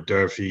Bedford or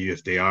Durfee,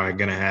 if they are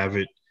going to have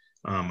it.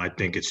 I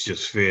think it's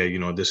just fair.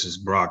 This is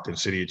Brockton,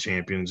 City of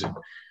Champions. And,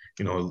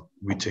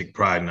 we take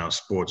pride in our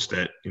sports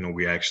that,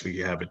 we actually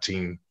have a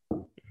team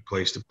in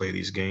place to play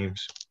these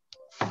games.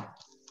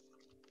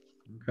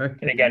 Okay.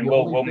 And again,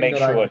 we'll make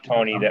sure,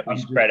 Tony, that we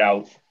spread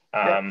out,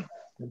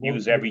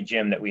 use every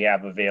gym that we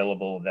have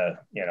available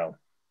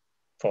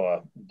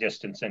for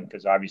distancing,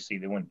 because obviously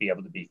there wouldn't be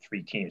able to be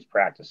 3 teams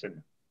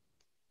practicing,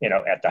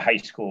 at the high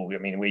school. I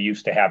mean, we're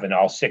used to having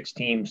all 6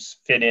 teams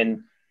fit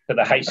in to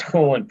the high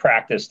school and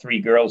practice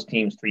 3 girls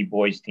teams, 3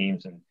 boys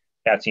teams. And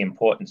that's the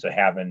importance of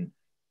having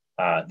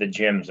the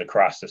gyms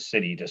across the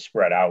city to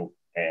spread out.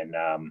 And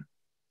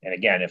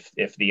again,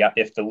 if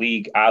the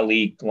league, our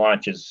league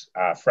launches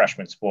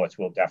freshman sports,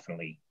 we'll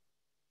definitely,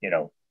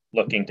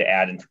 looking to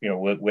add, and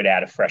would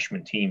add a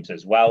freshman teams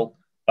as well.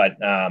 But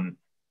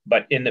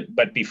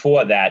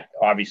before that,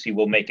 obviously,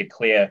 we'll make it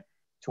clear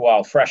to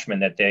all freshmen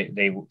that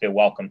they're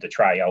welcome to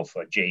try out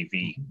for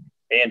JV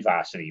and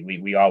varsity.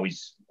 We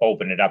always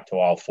open it up to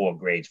all 4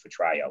 grades for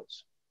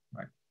tryouts.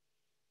 Right.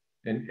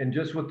 And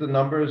just with the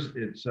numbers,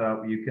 it's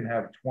you can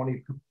have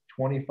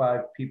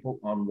 25 people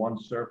on one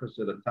surface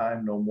at a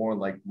time, no more.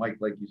 Like Mike,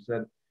 like you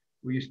said,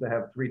 we used to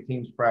have 3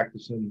 teams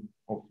practicing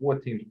or 4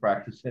 teams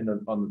practicing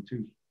on the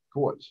 2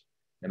 courts,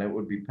 and it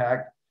would be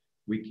packed.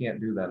 We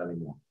can't do that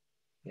anymore.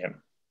 Yeah.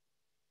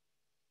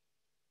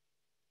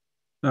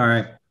 All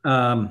right.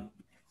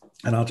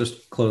 And I'll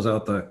just close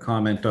out the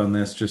comment on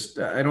this. Just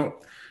I don't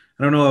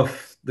know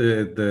if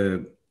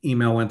the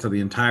email went to the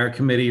entire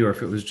committee or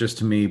if it was just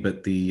to me,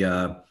 but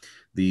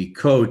the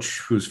coach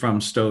who's from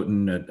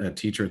Stoughton, a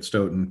teacher at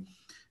Stoughton,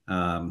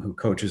 who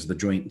coaches the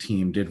joint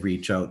team, did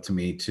reach out to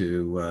me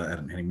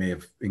and he may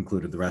have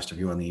included the rest of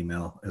you on the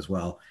email as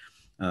well.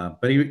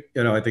 But he,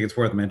 I think it's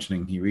worth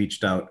mentioning, he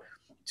reached out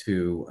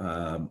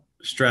to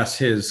stress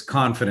his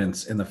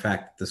confidence in the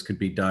fact that this could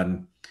be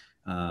done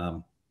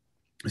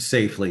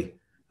safely.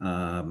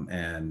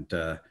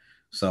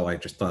 So I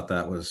just thought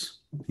that was,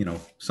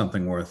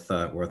 something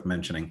worth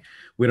mentioning.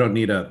 We don't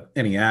need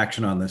any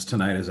action on this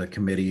tonight as a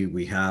committee.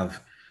 We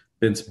have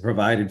been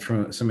provided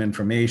some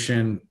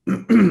information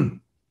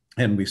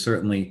and we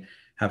certainly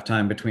have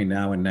time between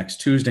now and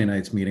next Tuesday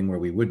night's meeting where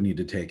we would need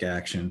to take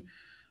action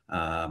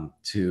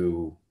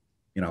to,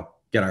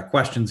 get our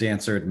questions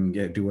answered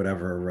and do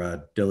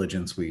whatever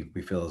diligence we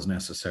feel is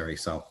necessary.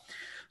 So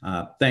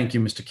thank you,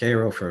 Mr.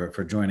 Cairo,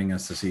 for joining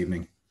us this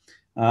evening.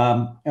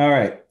 All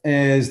right.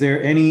 Is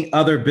there any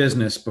other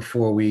business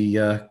before we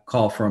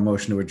call for a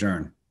motion to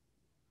adjourn?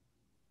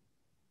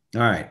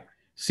 All right.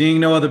 Seeing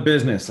no other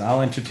business,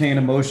 I'll entertain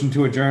a motion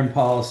to adjourn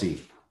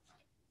policy.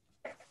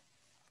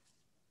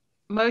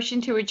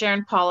 Motion to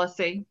adjourn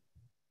policy.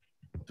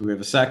 Do we have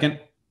a second?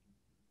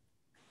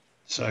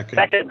 Second.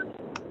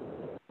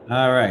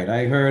 All right.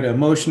 I heard a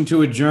motion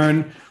to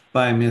adjourn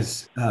by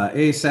Ms.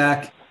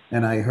 Asak,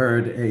 and I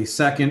heard a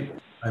second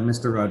by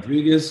Mr.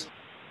 Rodriguez.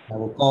 I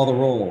will call the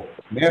roll.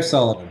 Mayor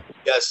Sullivan.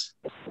 Yes.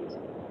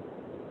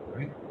 All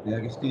right.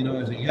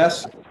 D'Agostino is a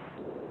yes.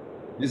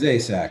 Ms.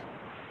 Asak.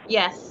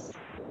 Yes.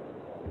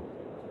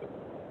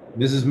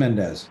 Mrs.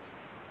 Mendez.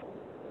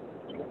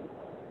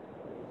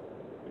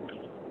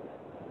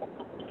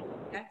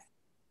 Yes.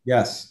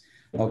 Yes.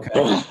 Okay.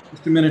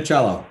 Mr.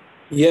 Minicello.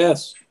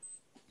 Yes.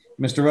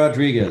 Mr.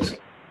 Rodriguez.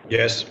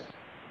 Yes.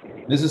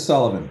 Mrs.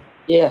 Sullivan.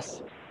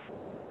 Yes.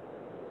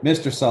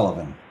 Mr.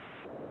 Sullivan.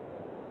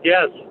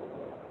 Yes.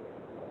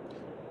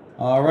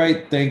 All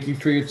right. Thank you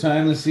for your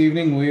time this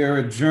evening. We are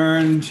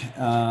adjourned.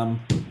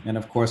 And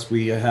of course,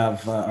 we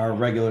have our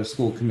regular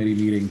school committee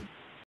meeting